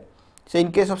there. So,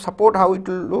 in case of support, how it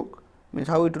will look, means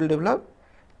how it will develop.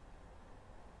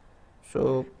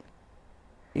 So,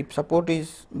 if support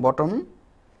is bottom,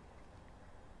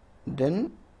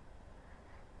 then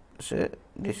say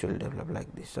this will develop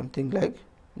like this, something like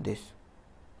this,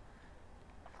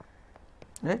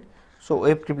 right. So,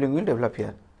 wave crippling will develop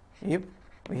here if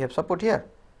we have support here,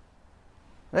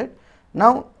 right.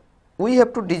 Now, we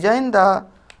have to design the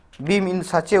beam in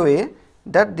such a way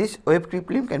that this wave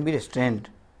crippling can be restrained,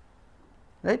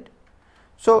 right.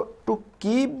 So, to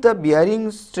keep the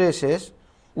bearing stresses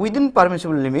within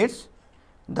permissible limits,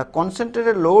 the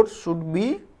concentrated load should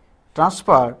be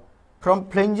transferred from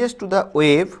flanges to the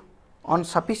wave on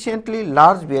sufficiently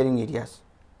large bearing areas.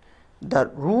 The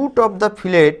root of the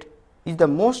fillet is the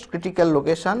most critical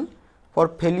location for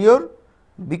failure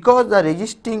because the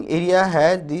resisting area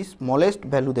has the smallest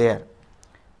value there.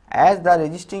 As the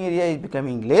resisting area is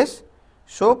becoming less,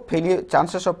 so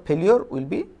chances of failure will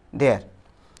be there.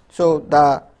 So,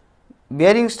 the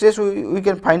bearing stress we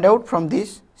can find out from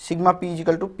this sigma P is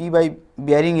equal to P by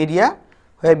bearing area,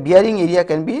 where bearing area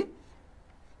can be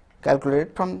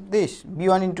calculated from this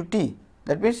B1 into T.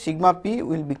 That means, sigma P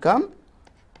will become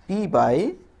P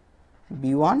by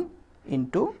B1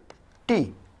 into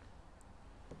T,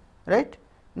 right.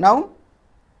 Now,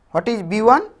 what is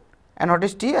B1 and what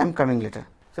is T, I am coming later.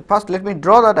 So, first let me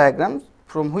draw the diagrams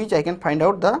from which I can find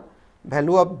out the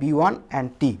value of B1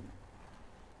 and T.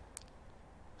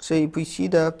 So, if we see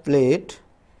the plate,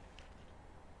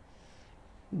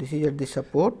 this is at the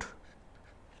support,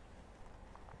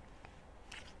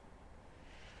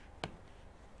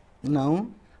 now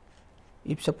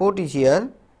if support is here,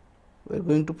 we are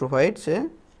going to provide say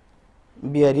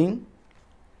bearing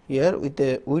here with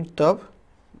a width of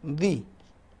V,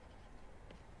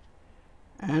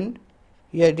 and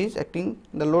here it is acting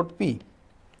the load P,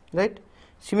 right.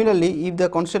 Similarly, if the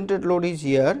concentrated load is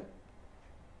here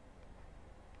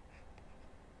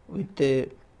with a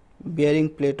bearing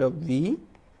plate of V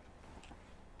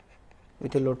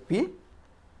with a load P,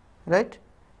 right.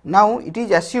 Now, it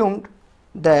is assumed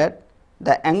that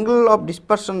the angle of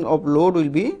dispersion of load will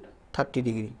be 30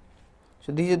 degree.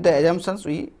 So, these are the assumptions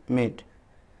we made,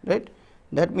 right.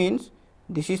 That means,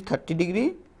 this is 30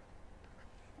 degree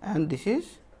and this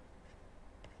is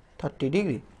 30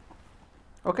 degree.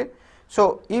 Okay.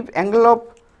 So, if angle of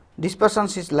dispersion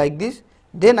is like this,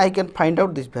 then I can find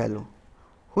out this value,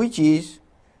 which is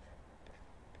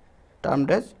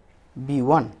termed as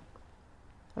B1,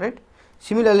 right.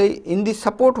 Similarly, in this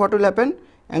support what will happen,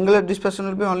 angular dispersion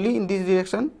will be only in this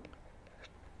direction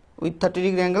with 30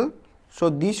 degree angle. So,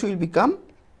 this will become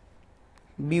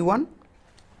B1,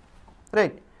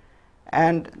 right,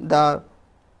 and the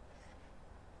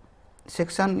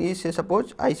section is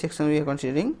suppose I section we are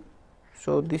considering.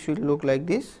 So, this will look like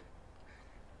this,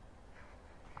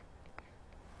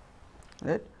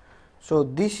 right. So,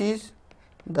 this is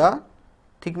the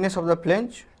thickness of the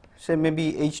flange, say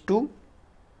maybe H2,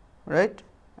 right,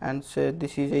 and say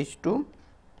this is H2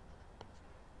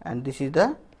 and this is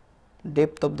the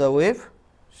depth of the wave,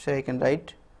 say I can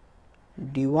write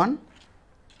D1,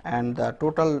 and the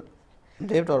total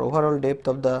depth or overall depth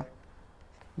of the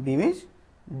beam is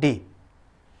D,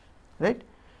 right.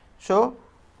 So,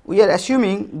 we are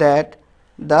assuming that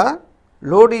the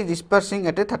load is dispersing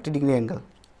at a 30 degree angle.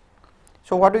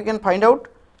 So, what we can find out,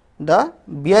 the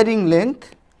bearing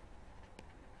length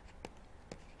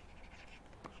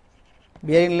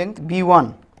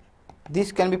B1,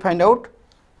 this can be find out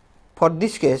for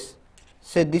this case,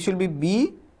 say this will be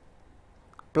B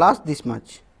plus this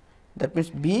much, that means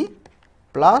B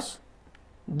plus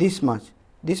this much.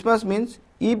 This much means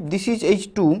if this is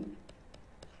H2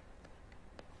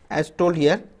 as told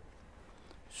here.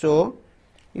 So,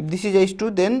 if this is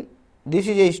H2, then this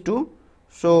is H2.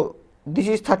 So, this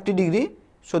is 30 degree.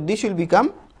 So, this will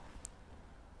become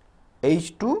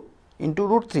H2 into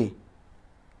root 3.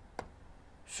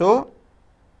 So,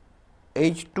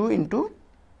 H2 into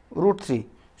root 3.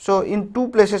 So, in two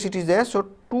places it is there. So,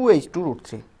 2H2 root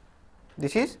 3.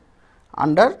 This is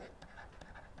under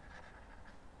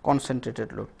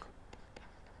concentrated load.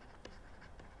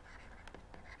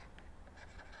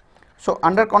 So,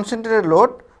 under concentrated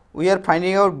load we are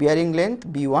finding out bearing length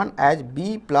B1 as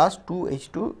B plus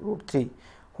 2H2 root 3.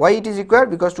 Why it is required?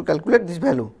 Because to calculate this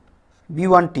value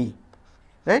B1T,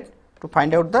 right, to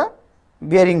find out the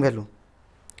bearing value,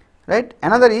 right.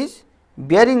 Another is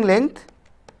bearing length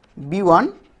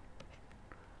B1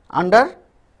 under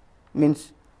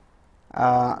means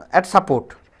at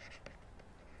support.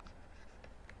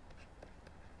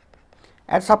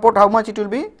 At support how much it will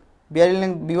be? Bearing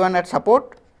length B1 at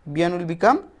support, B1 will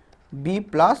become B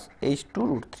plus H2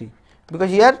 root 3, because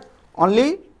here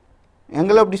only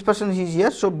angle of dispersion is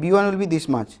here. So, B1 will be this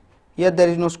much, here there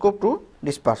is no scope to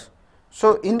disperse.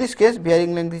 So, in this case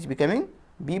bearing length is becoming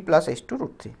B plus H2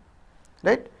 root 3,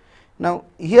 right. Now,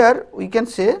 here we can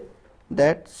say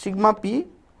that sigma P,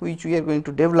 which we are going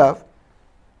to develop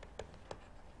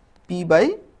P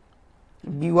by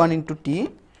B1 into T.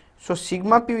 So,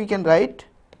 sigma P we can write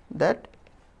that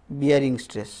bearing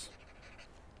stress,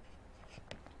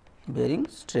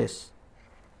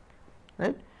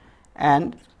 right,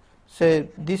 and say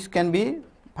this can be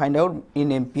find out in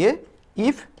MPa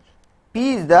if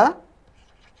P is the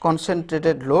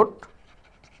concentrated load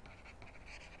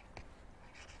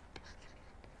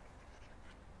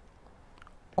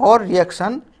or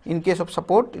reaction. In case of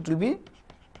support it will be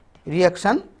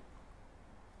reaction,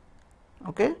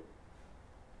 okay,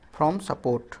 from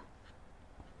support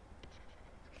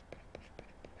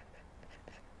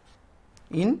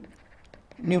in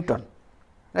Newton,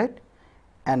 right,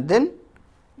 and then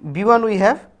B1 we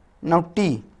have now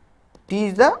T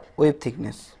is the wave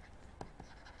thickness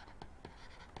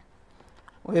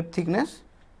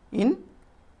in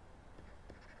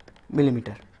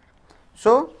millimeter.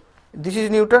 So, this is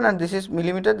Newton and this is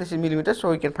millimeter, this is millimeter. So,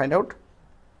 we can find out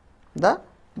the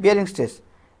bearing stress,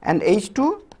 and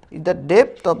H2 is the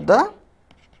depth of the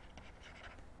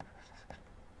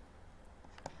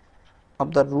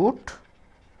root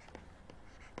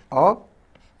of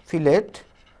fillet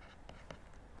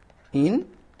in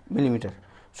millimeter.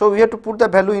 So, we have to put the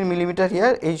value in millimeter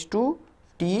here H2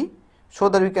 T, so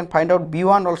that we can find out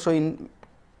B1 also in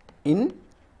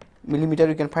millimeter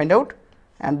we can find out,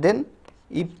 and then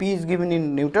if P is given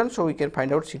in Newton, so we can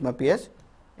find out sigma P as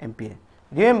MPa.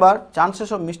 Remember,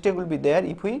 chances of mistake will be there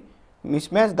if we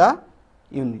mismatch the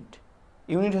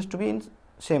unit has to be in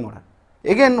same order.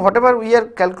 Again, whatever we are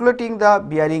calculating the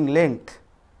bearing length,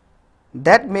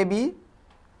 that may be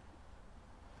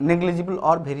negligible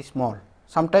or very small.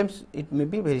 Sometimes it may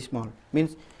be very small,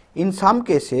 means in some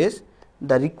cases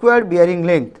the required bearing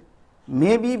length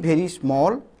may be very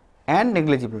small and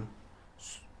negligible,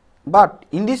 but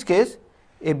in this case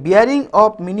a bearing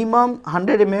of minimum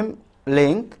 100 mm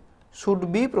length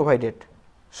should be provided.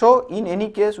 So, in any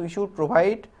case we should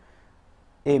provide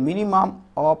a minimum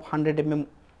of 100 mm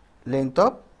length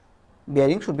of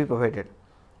bearing should be provided.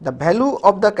 The value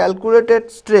of the calculated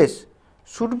stress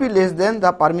should be less than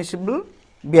the permissible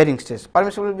bearing stress.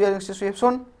 Permissible bearing stress we have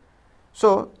shown.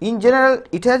 So, in general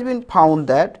it has been found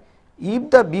that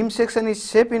if the beam section is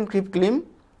safe in crippling,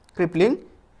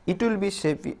 it will be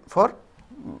safe for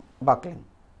buckling,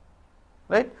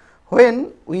 right.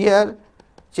 When we are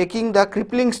checking the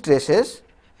crippling stresses,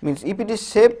 means if it is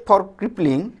safe for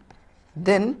crippling,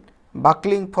 then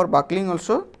for buckling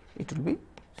also it will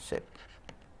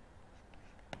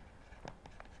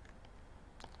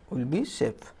be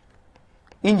safe,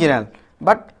 in general,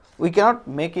 but we cannot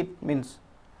make it, means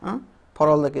for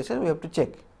all the cases we have to check.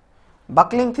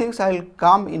 Buckling things I will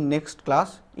come in next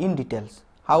class in details,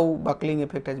 how buckling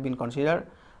effect has been considered,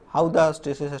 how the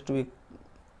stresses has to be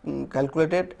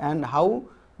calculated, and how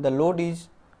the load is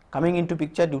coming into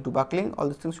picture due to buckling. All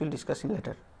these things we will discuss in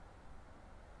later,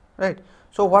 right.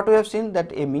 So, what we have seen,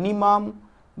 that a minimum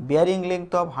bearing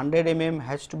length of 100 mm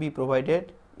has to be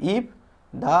provided if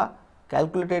the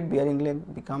calculated bearing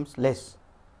length becomes less.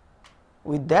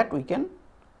 With that we can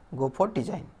go for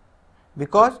design,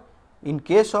 because in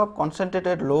case of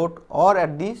concentrated load or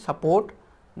at the support,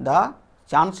 the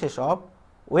chances of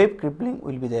wave crippling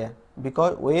will be there,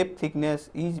 because wave thickness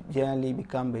is generally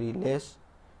become very less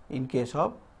in case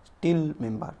of steel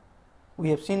member. We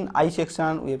have seen I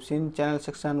section, we have seen channel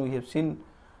section, we have seen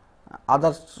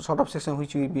other sort of section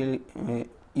which we will be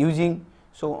using.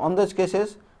 So, on those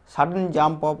cases sudden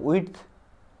jump of width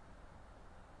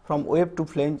from wave to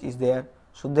flange is there.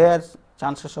 So, their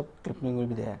chances of crippling will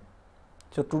be there.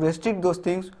 So, to restrict those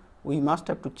things, we must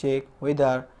have to check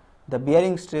whether the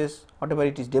bearing stress, whatever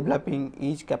it is developing,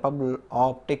 is capable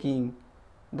of taking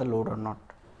the load or not.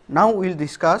 Now, we will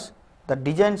discuss the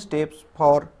design steps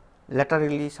for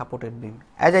laterally supported beam.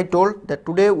 As I told that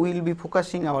today we will be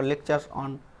focusing our lectures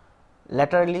on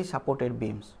laterally supported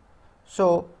beams.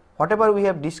 So, whatever we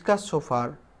have discussed so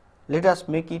far, let us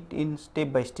make it in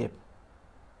step by step,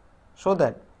 so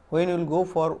that when we will go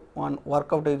for one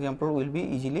workout example, we will be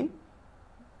easily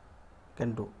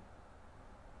can do.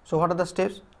 So, what are the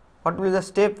steps? What will be the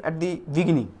step at the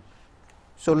beginning?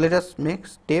 So, let us make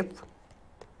step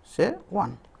say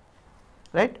 1,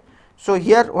 right. So,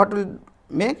 here what will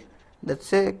make, let us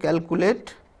say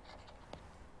calculate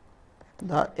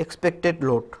the expected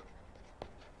load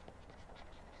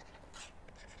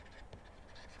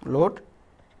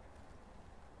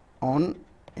on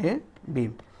a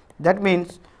beam. That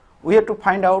means we have to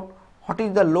find out what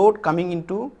is the load coming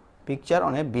into picture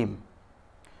on a beam.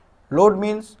 Load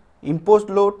means imposed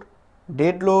load,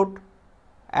 dead load,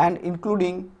 and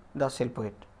including the self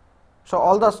weight. So,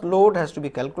 all this load has to be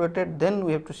calculated, then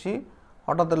we have to see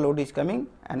what are the load is coming,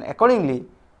 and accordingly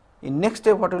in next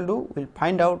step what we will do, we will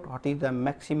find out what is the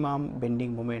maximum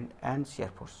bending moment and shear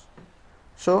force.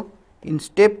 So, in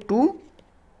step 2,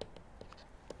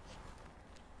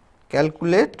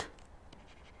 calculate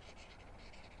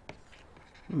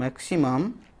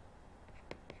maximum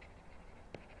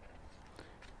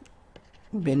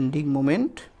bending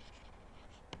moment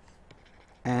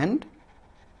and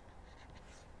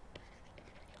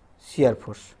shear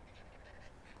force.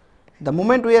 The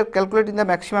moment we are calculating the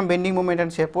maximum bending moment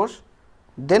and shear force,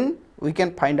 then we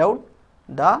can find out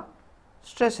the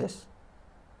stresses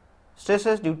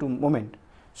due to moment.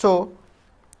 So,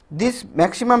 this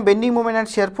maximum bending moment and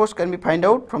shear force can be find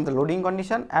out from the loading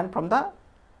condition and from the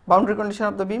boundary condition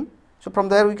of the beam. So, from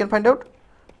there we can find out.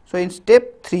 So, in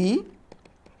step 3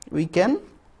 we can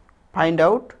find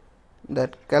out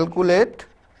that calculate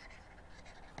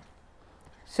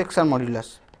section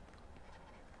modulus.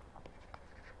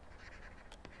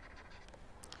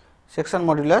 Section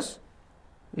modulus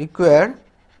required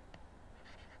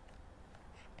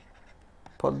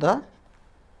for the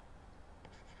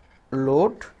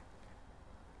load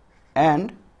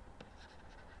and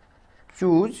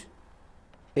choose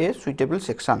a suitable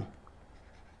section.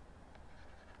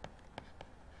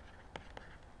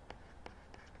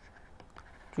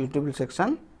 Suitable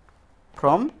section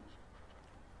from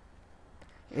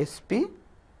SP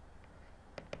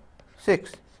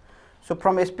 6. So,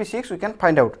 from SP 6 we can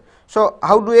find out. So,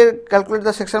 how do we calculate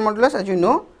the section modulus? As you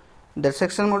know, the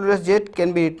section modulus Z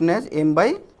can be written as M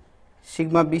by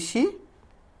sigma BC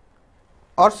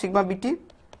or sigma BT,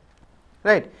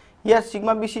 right. Here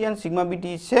sigma BC and sigma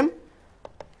BT is same,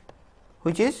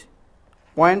 which is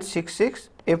 0.66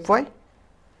 Fy.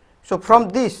 So, from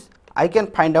this I can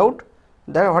find out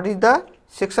that what is the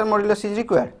section modulus is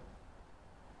required,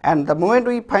 and the moment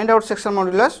we find out section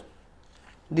modulus,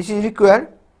 this is required,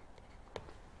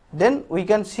 then we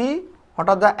can see what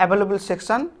are the available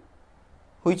section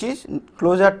which is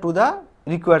closer to the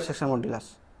required section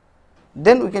modulus.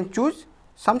 Then we can choose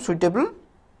some suitable,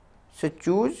 so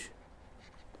choose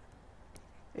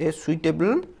a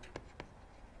suitable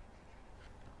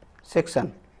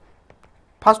section.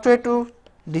 First we have to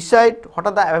decide what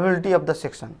are the availability of the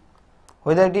section,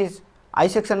 whether it is I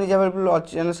section is available or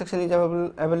channel section is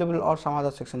available or some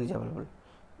other section is available.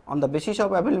 On the basis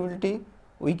of availability,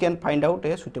 we can find out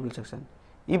a suitable section.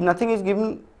 If nothing is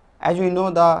given, as we know,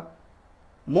 the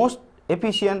most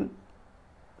efficient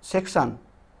section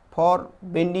for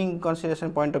bending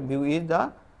consideration point of view is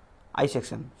the I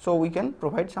section. So we can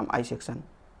provide some I section,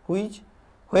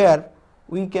 where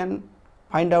we can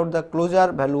find out the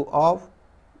closure value of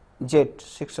Z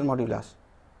section modulus,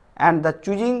 and the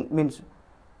choosing means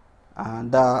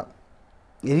the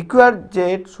required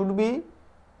Z should be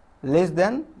less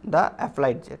than the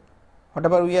applied Z.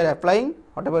 Whatever we are applying,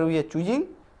 whatever we are choosing,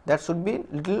 that should be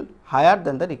little higher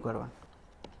than the required one.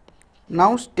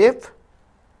 Now step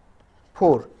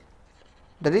 4,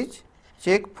 that is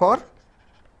check for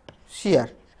shear,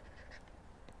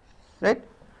 right.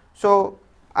 So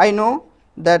I know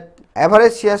that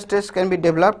average shear stress can be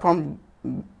developed from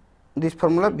this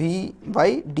formula V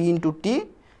by D into T,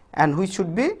 and which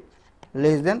should be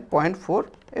less than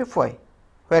 0.4 Fy,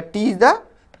 where T is the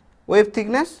wave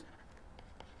thickness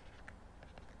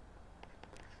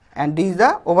and D is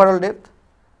the overall depth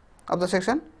of the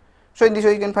section. So in this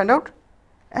way you can find out.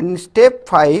 And in step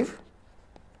 5,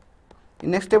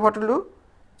 in next step what we will do?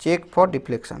 Check for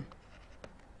deflection.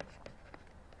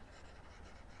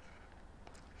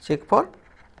 Check for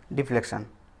deflection.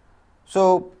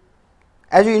 So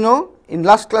as we know, in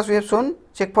last class we have shown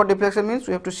check for deflection means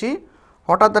we have to see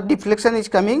what are the deflection is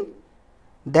coming,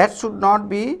 that should not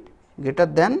be greater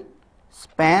than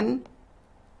span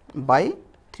by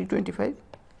 325,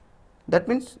 that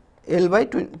means L by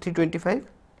 325,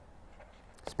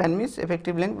 span means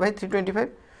effective length by 325.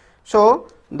 So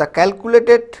the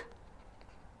calculated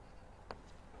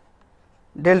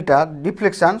delta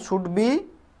deflection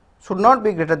should not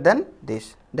be greater than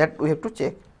this, that we have to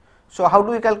check. So how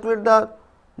do we calculate the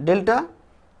delta?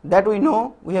 That we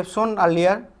know, we have shown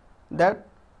earlier that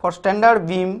for standard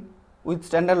beam with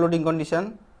standard loading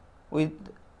condition with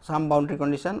some boundary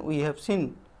condition, we have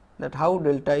seen that how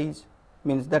delta is,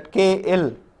 means that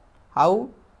KL, how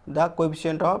the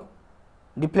coefficient of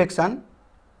deflection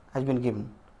has been given.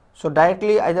 So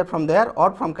directly either from there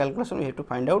or from calculation we have to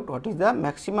find out what is the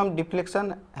maximum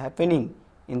deflection happening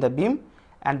in the beam,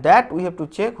 and that we have to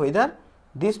check whether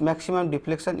this maximum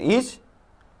deflection is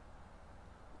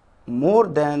more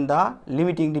than the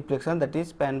limiting deflection, that is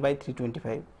span by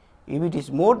 325. If it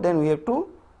is more, then we have to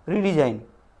redesign,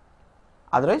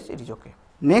 otherwise it is okay.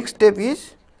 Next step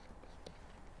is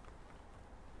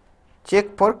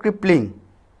check for crippling.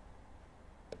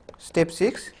 Step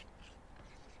 6,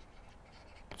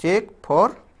 check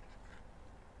for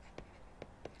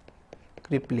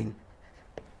crippling,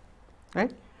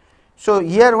 right. So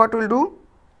here what we will do,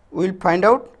 we will find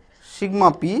out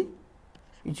sigma p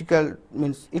is equal,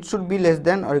 means it should be less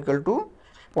than or equal to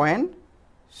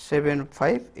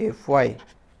 0.75 Fy,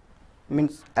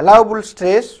 means allowable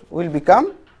stress will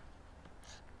become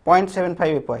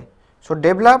 0.75 Fy. So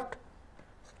developed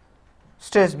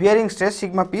stress, bearing stress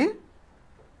sigma p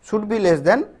should be less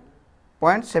than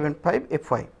 0.75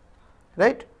 Fy,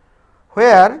 right,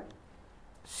 where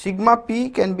sigma p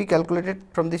can be calculated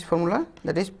from this formula,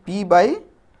 that is P by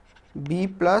B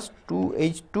plus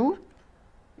 2H2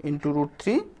 into root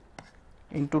 3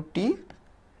 into T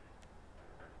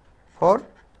for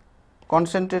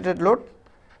concentrated load,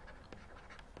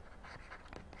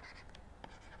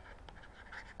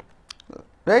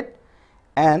 right,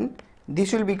 and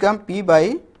this will become P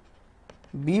by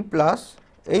B plus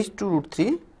H2 root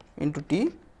 3 into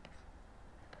T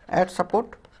at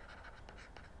support.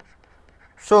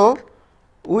 So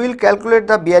we will calculate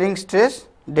the bearing stress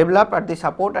developed at the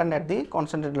support and at the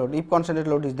concentrated load. If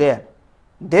concentrated load is there,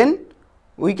 then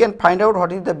we can find out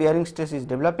what is the bearing stress is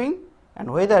developing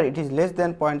and whether it is less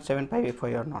than 0.75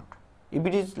 Fy or not. If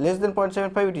it is less than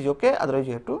 0.75, it is okay, otherwise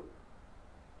you have to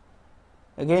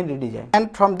again redesign.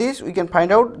 And from this we can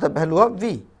find out the value of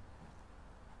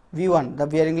V1, the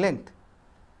bearing length,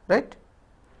 right.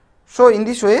 So in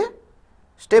this way,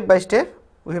 step by step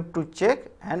we have to check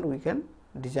and we can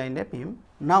design a beam.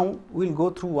 Now we will go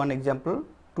through one example.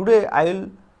 Today I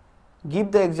will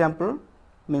give the example,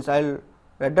 means I will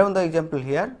write down the example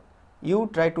here, you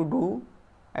try to do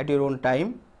at your own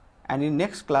time, and in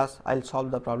next class I will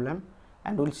solve the problem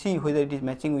and we will see whether it is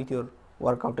matching with your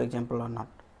workout example or not.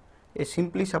 a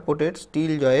simply supported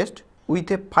steel joist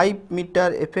with a 5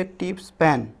 meter effective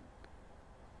span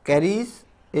carries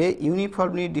a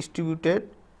uniformly distributed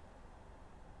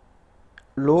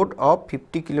load of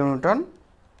 50 kilonewton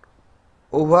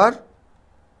over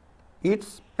its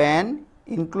span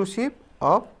inclusive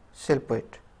of self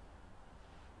weight,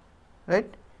 right,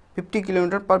 50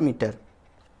 kilonewton per meter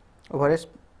over a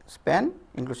span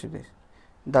inclusive this.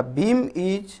 The beam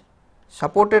is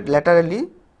supported laterally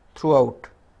throughout.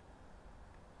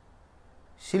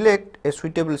 Select a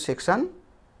suitable section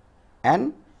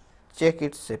and check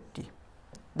its safety.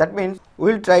 That means,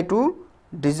 we will try to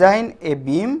design a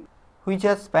beam which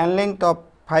has span length of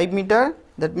 5 meter,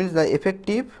 that means the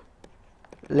effective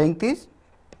length is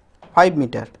 5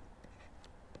 meter,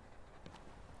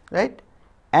 right,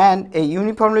 and a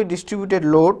uniformly distributed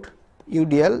load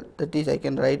UDL, that is I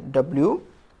can write W,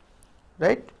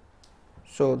 right.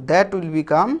 So, that will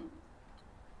become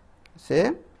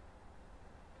say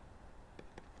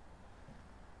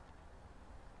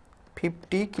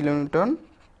 50 kilonewton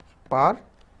per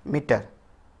meter.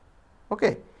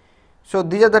 Okay. So,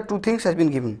 these are the two things has been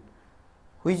given,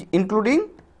 which including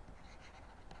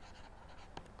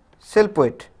self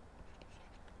weight.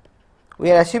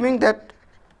 We are assuming that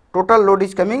total load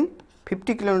is coming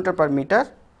 50 kilonewton per meter,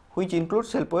 which includes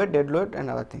self weight, dead load and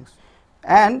other things,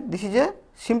 and this is a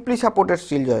simply supported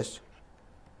steel joist.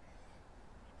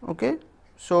 Okay.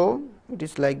 So, it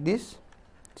is like this,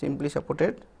 simply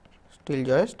supported steel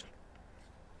joist,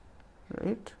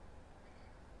 right.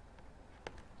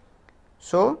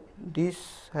 So,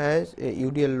 this has a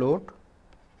UDL load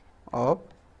of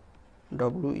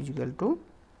W is equal to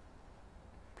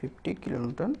 50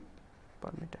 kilonewton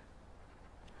per meter,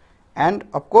 and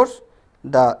of course,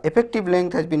 the effective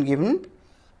length has been given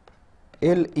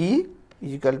LE is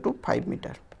equal to 5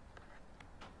 meter.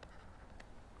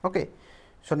 Okay.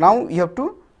 So, now you have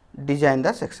to design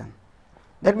the section.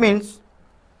 That means,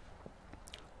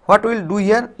 what we will do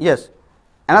here? Yes,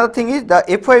 another thing is the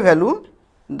Fy value,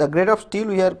 the grade of steel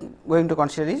we are going to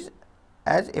consider is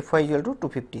as Fy is equal to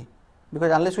 250,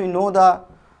 because unless we know the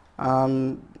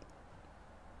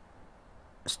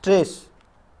stress,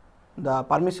 the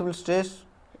permissible stress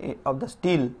of the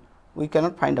steel, we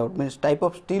cannot find out, means type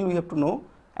of steel we have to know,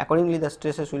 accordingly the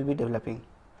stresses will be developing.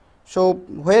 So,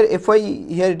 where Fy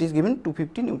here it is given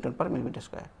 250 Newton per millimeter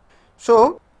square.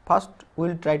 So, first we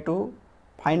will try to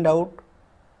find out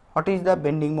what is the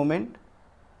bending moment,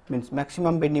 means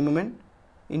maximum bending moment.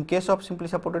 In case of simply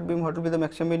supported beam, what will be the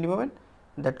maximum bending moment?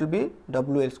 That will be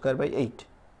WL square by 8,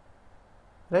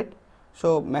 right.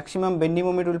 So, maximum bending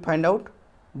moment we will find out,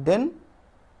 then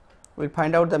we will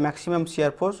find out the maximum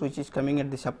shear force which is coming at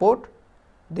the support,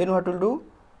 then what we will do?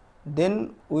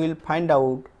 Then we will find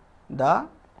out the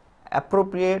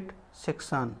appropriate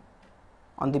section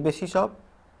on the basis of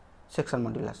section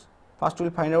modulus. First we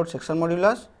will find out section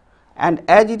modulus, and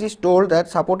as it is told that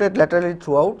supported laterally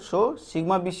throughout, so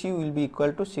sigma BC will be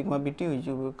equal to sigma BT, which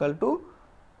will be equal to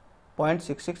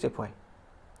 0.66 Fy.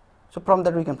 So, from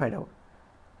that we can find out.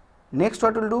 Next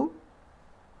what we will do?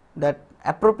 That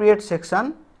appropriate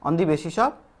section on the basis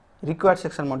of required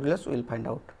section modulus we will find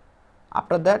out.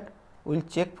 After that we will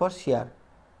check for shear,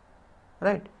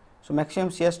 right. So, maximum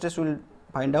shear stress we will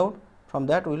find out, from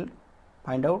that we will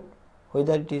find out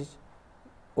whether it is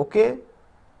okay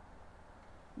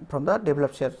from the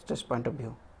developed shear stress point of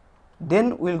view.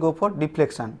 Then we will go for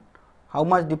deflection, how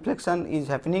much deflection is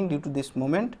happening due to this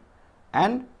moment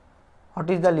and what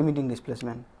is the limiting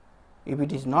displacement. If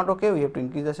it is not okay, we have to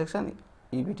increase the section,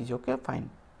 if it is okay,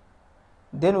 fine.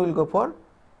 Then we will go for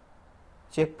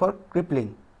check for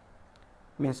crippling,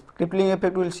 means crippling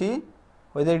effect we will see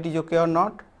whether it is okay or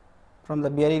not from the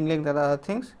bearing length and other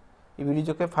things. If it is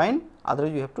okay, fine,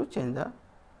 otherwise you have to change the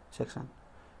section.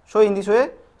 So, in this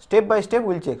way step by step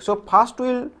we will check. So, first we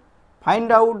will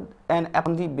find out and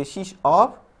on the basis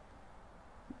of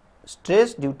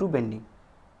stress due to bending.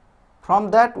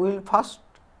 From that we will first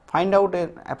find out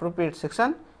an appropriate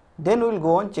section, then we will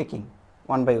go on checking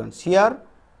one by one shear,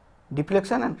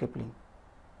 deflection and crippling,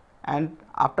 and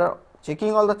after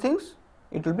checking all the things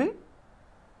it will be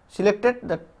selected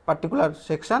that particular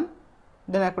section,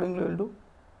 then accordingly we will do,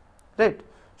 right.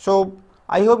 So,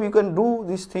 I hope you can do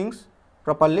these things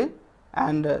properly,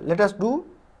 and let us do,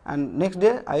 and next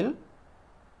day I will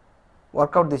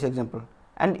work out this example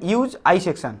and use I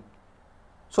section,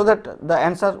 so that the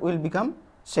answer will become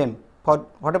same for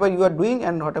whatever you are doing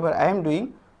and whatever I am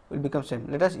doing will become same.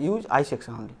 Let us use I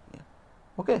section only here.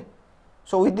 Okay.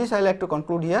 So, with this I like to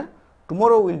conclude here.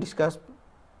 Tomorrow we will discuss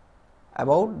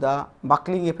about the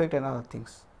buckling effect and other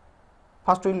things.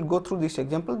 First we will go through this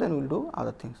example, then we will do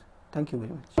other things. Thank you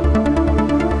very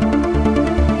much.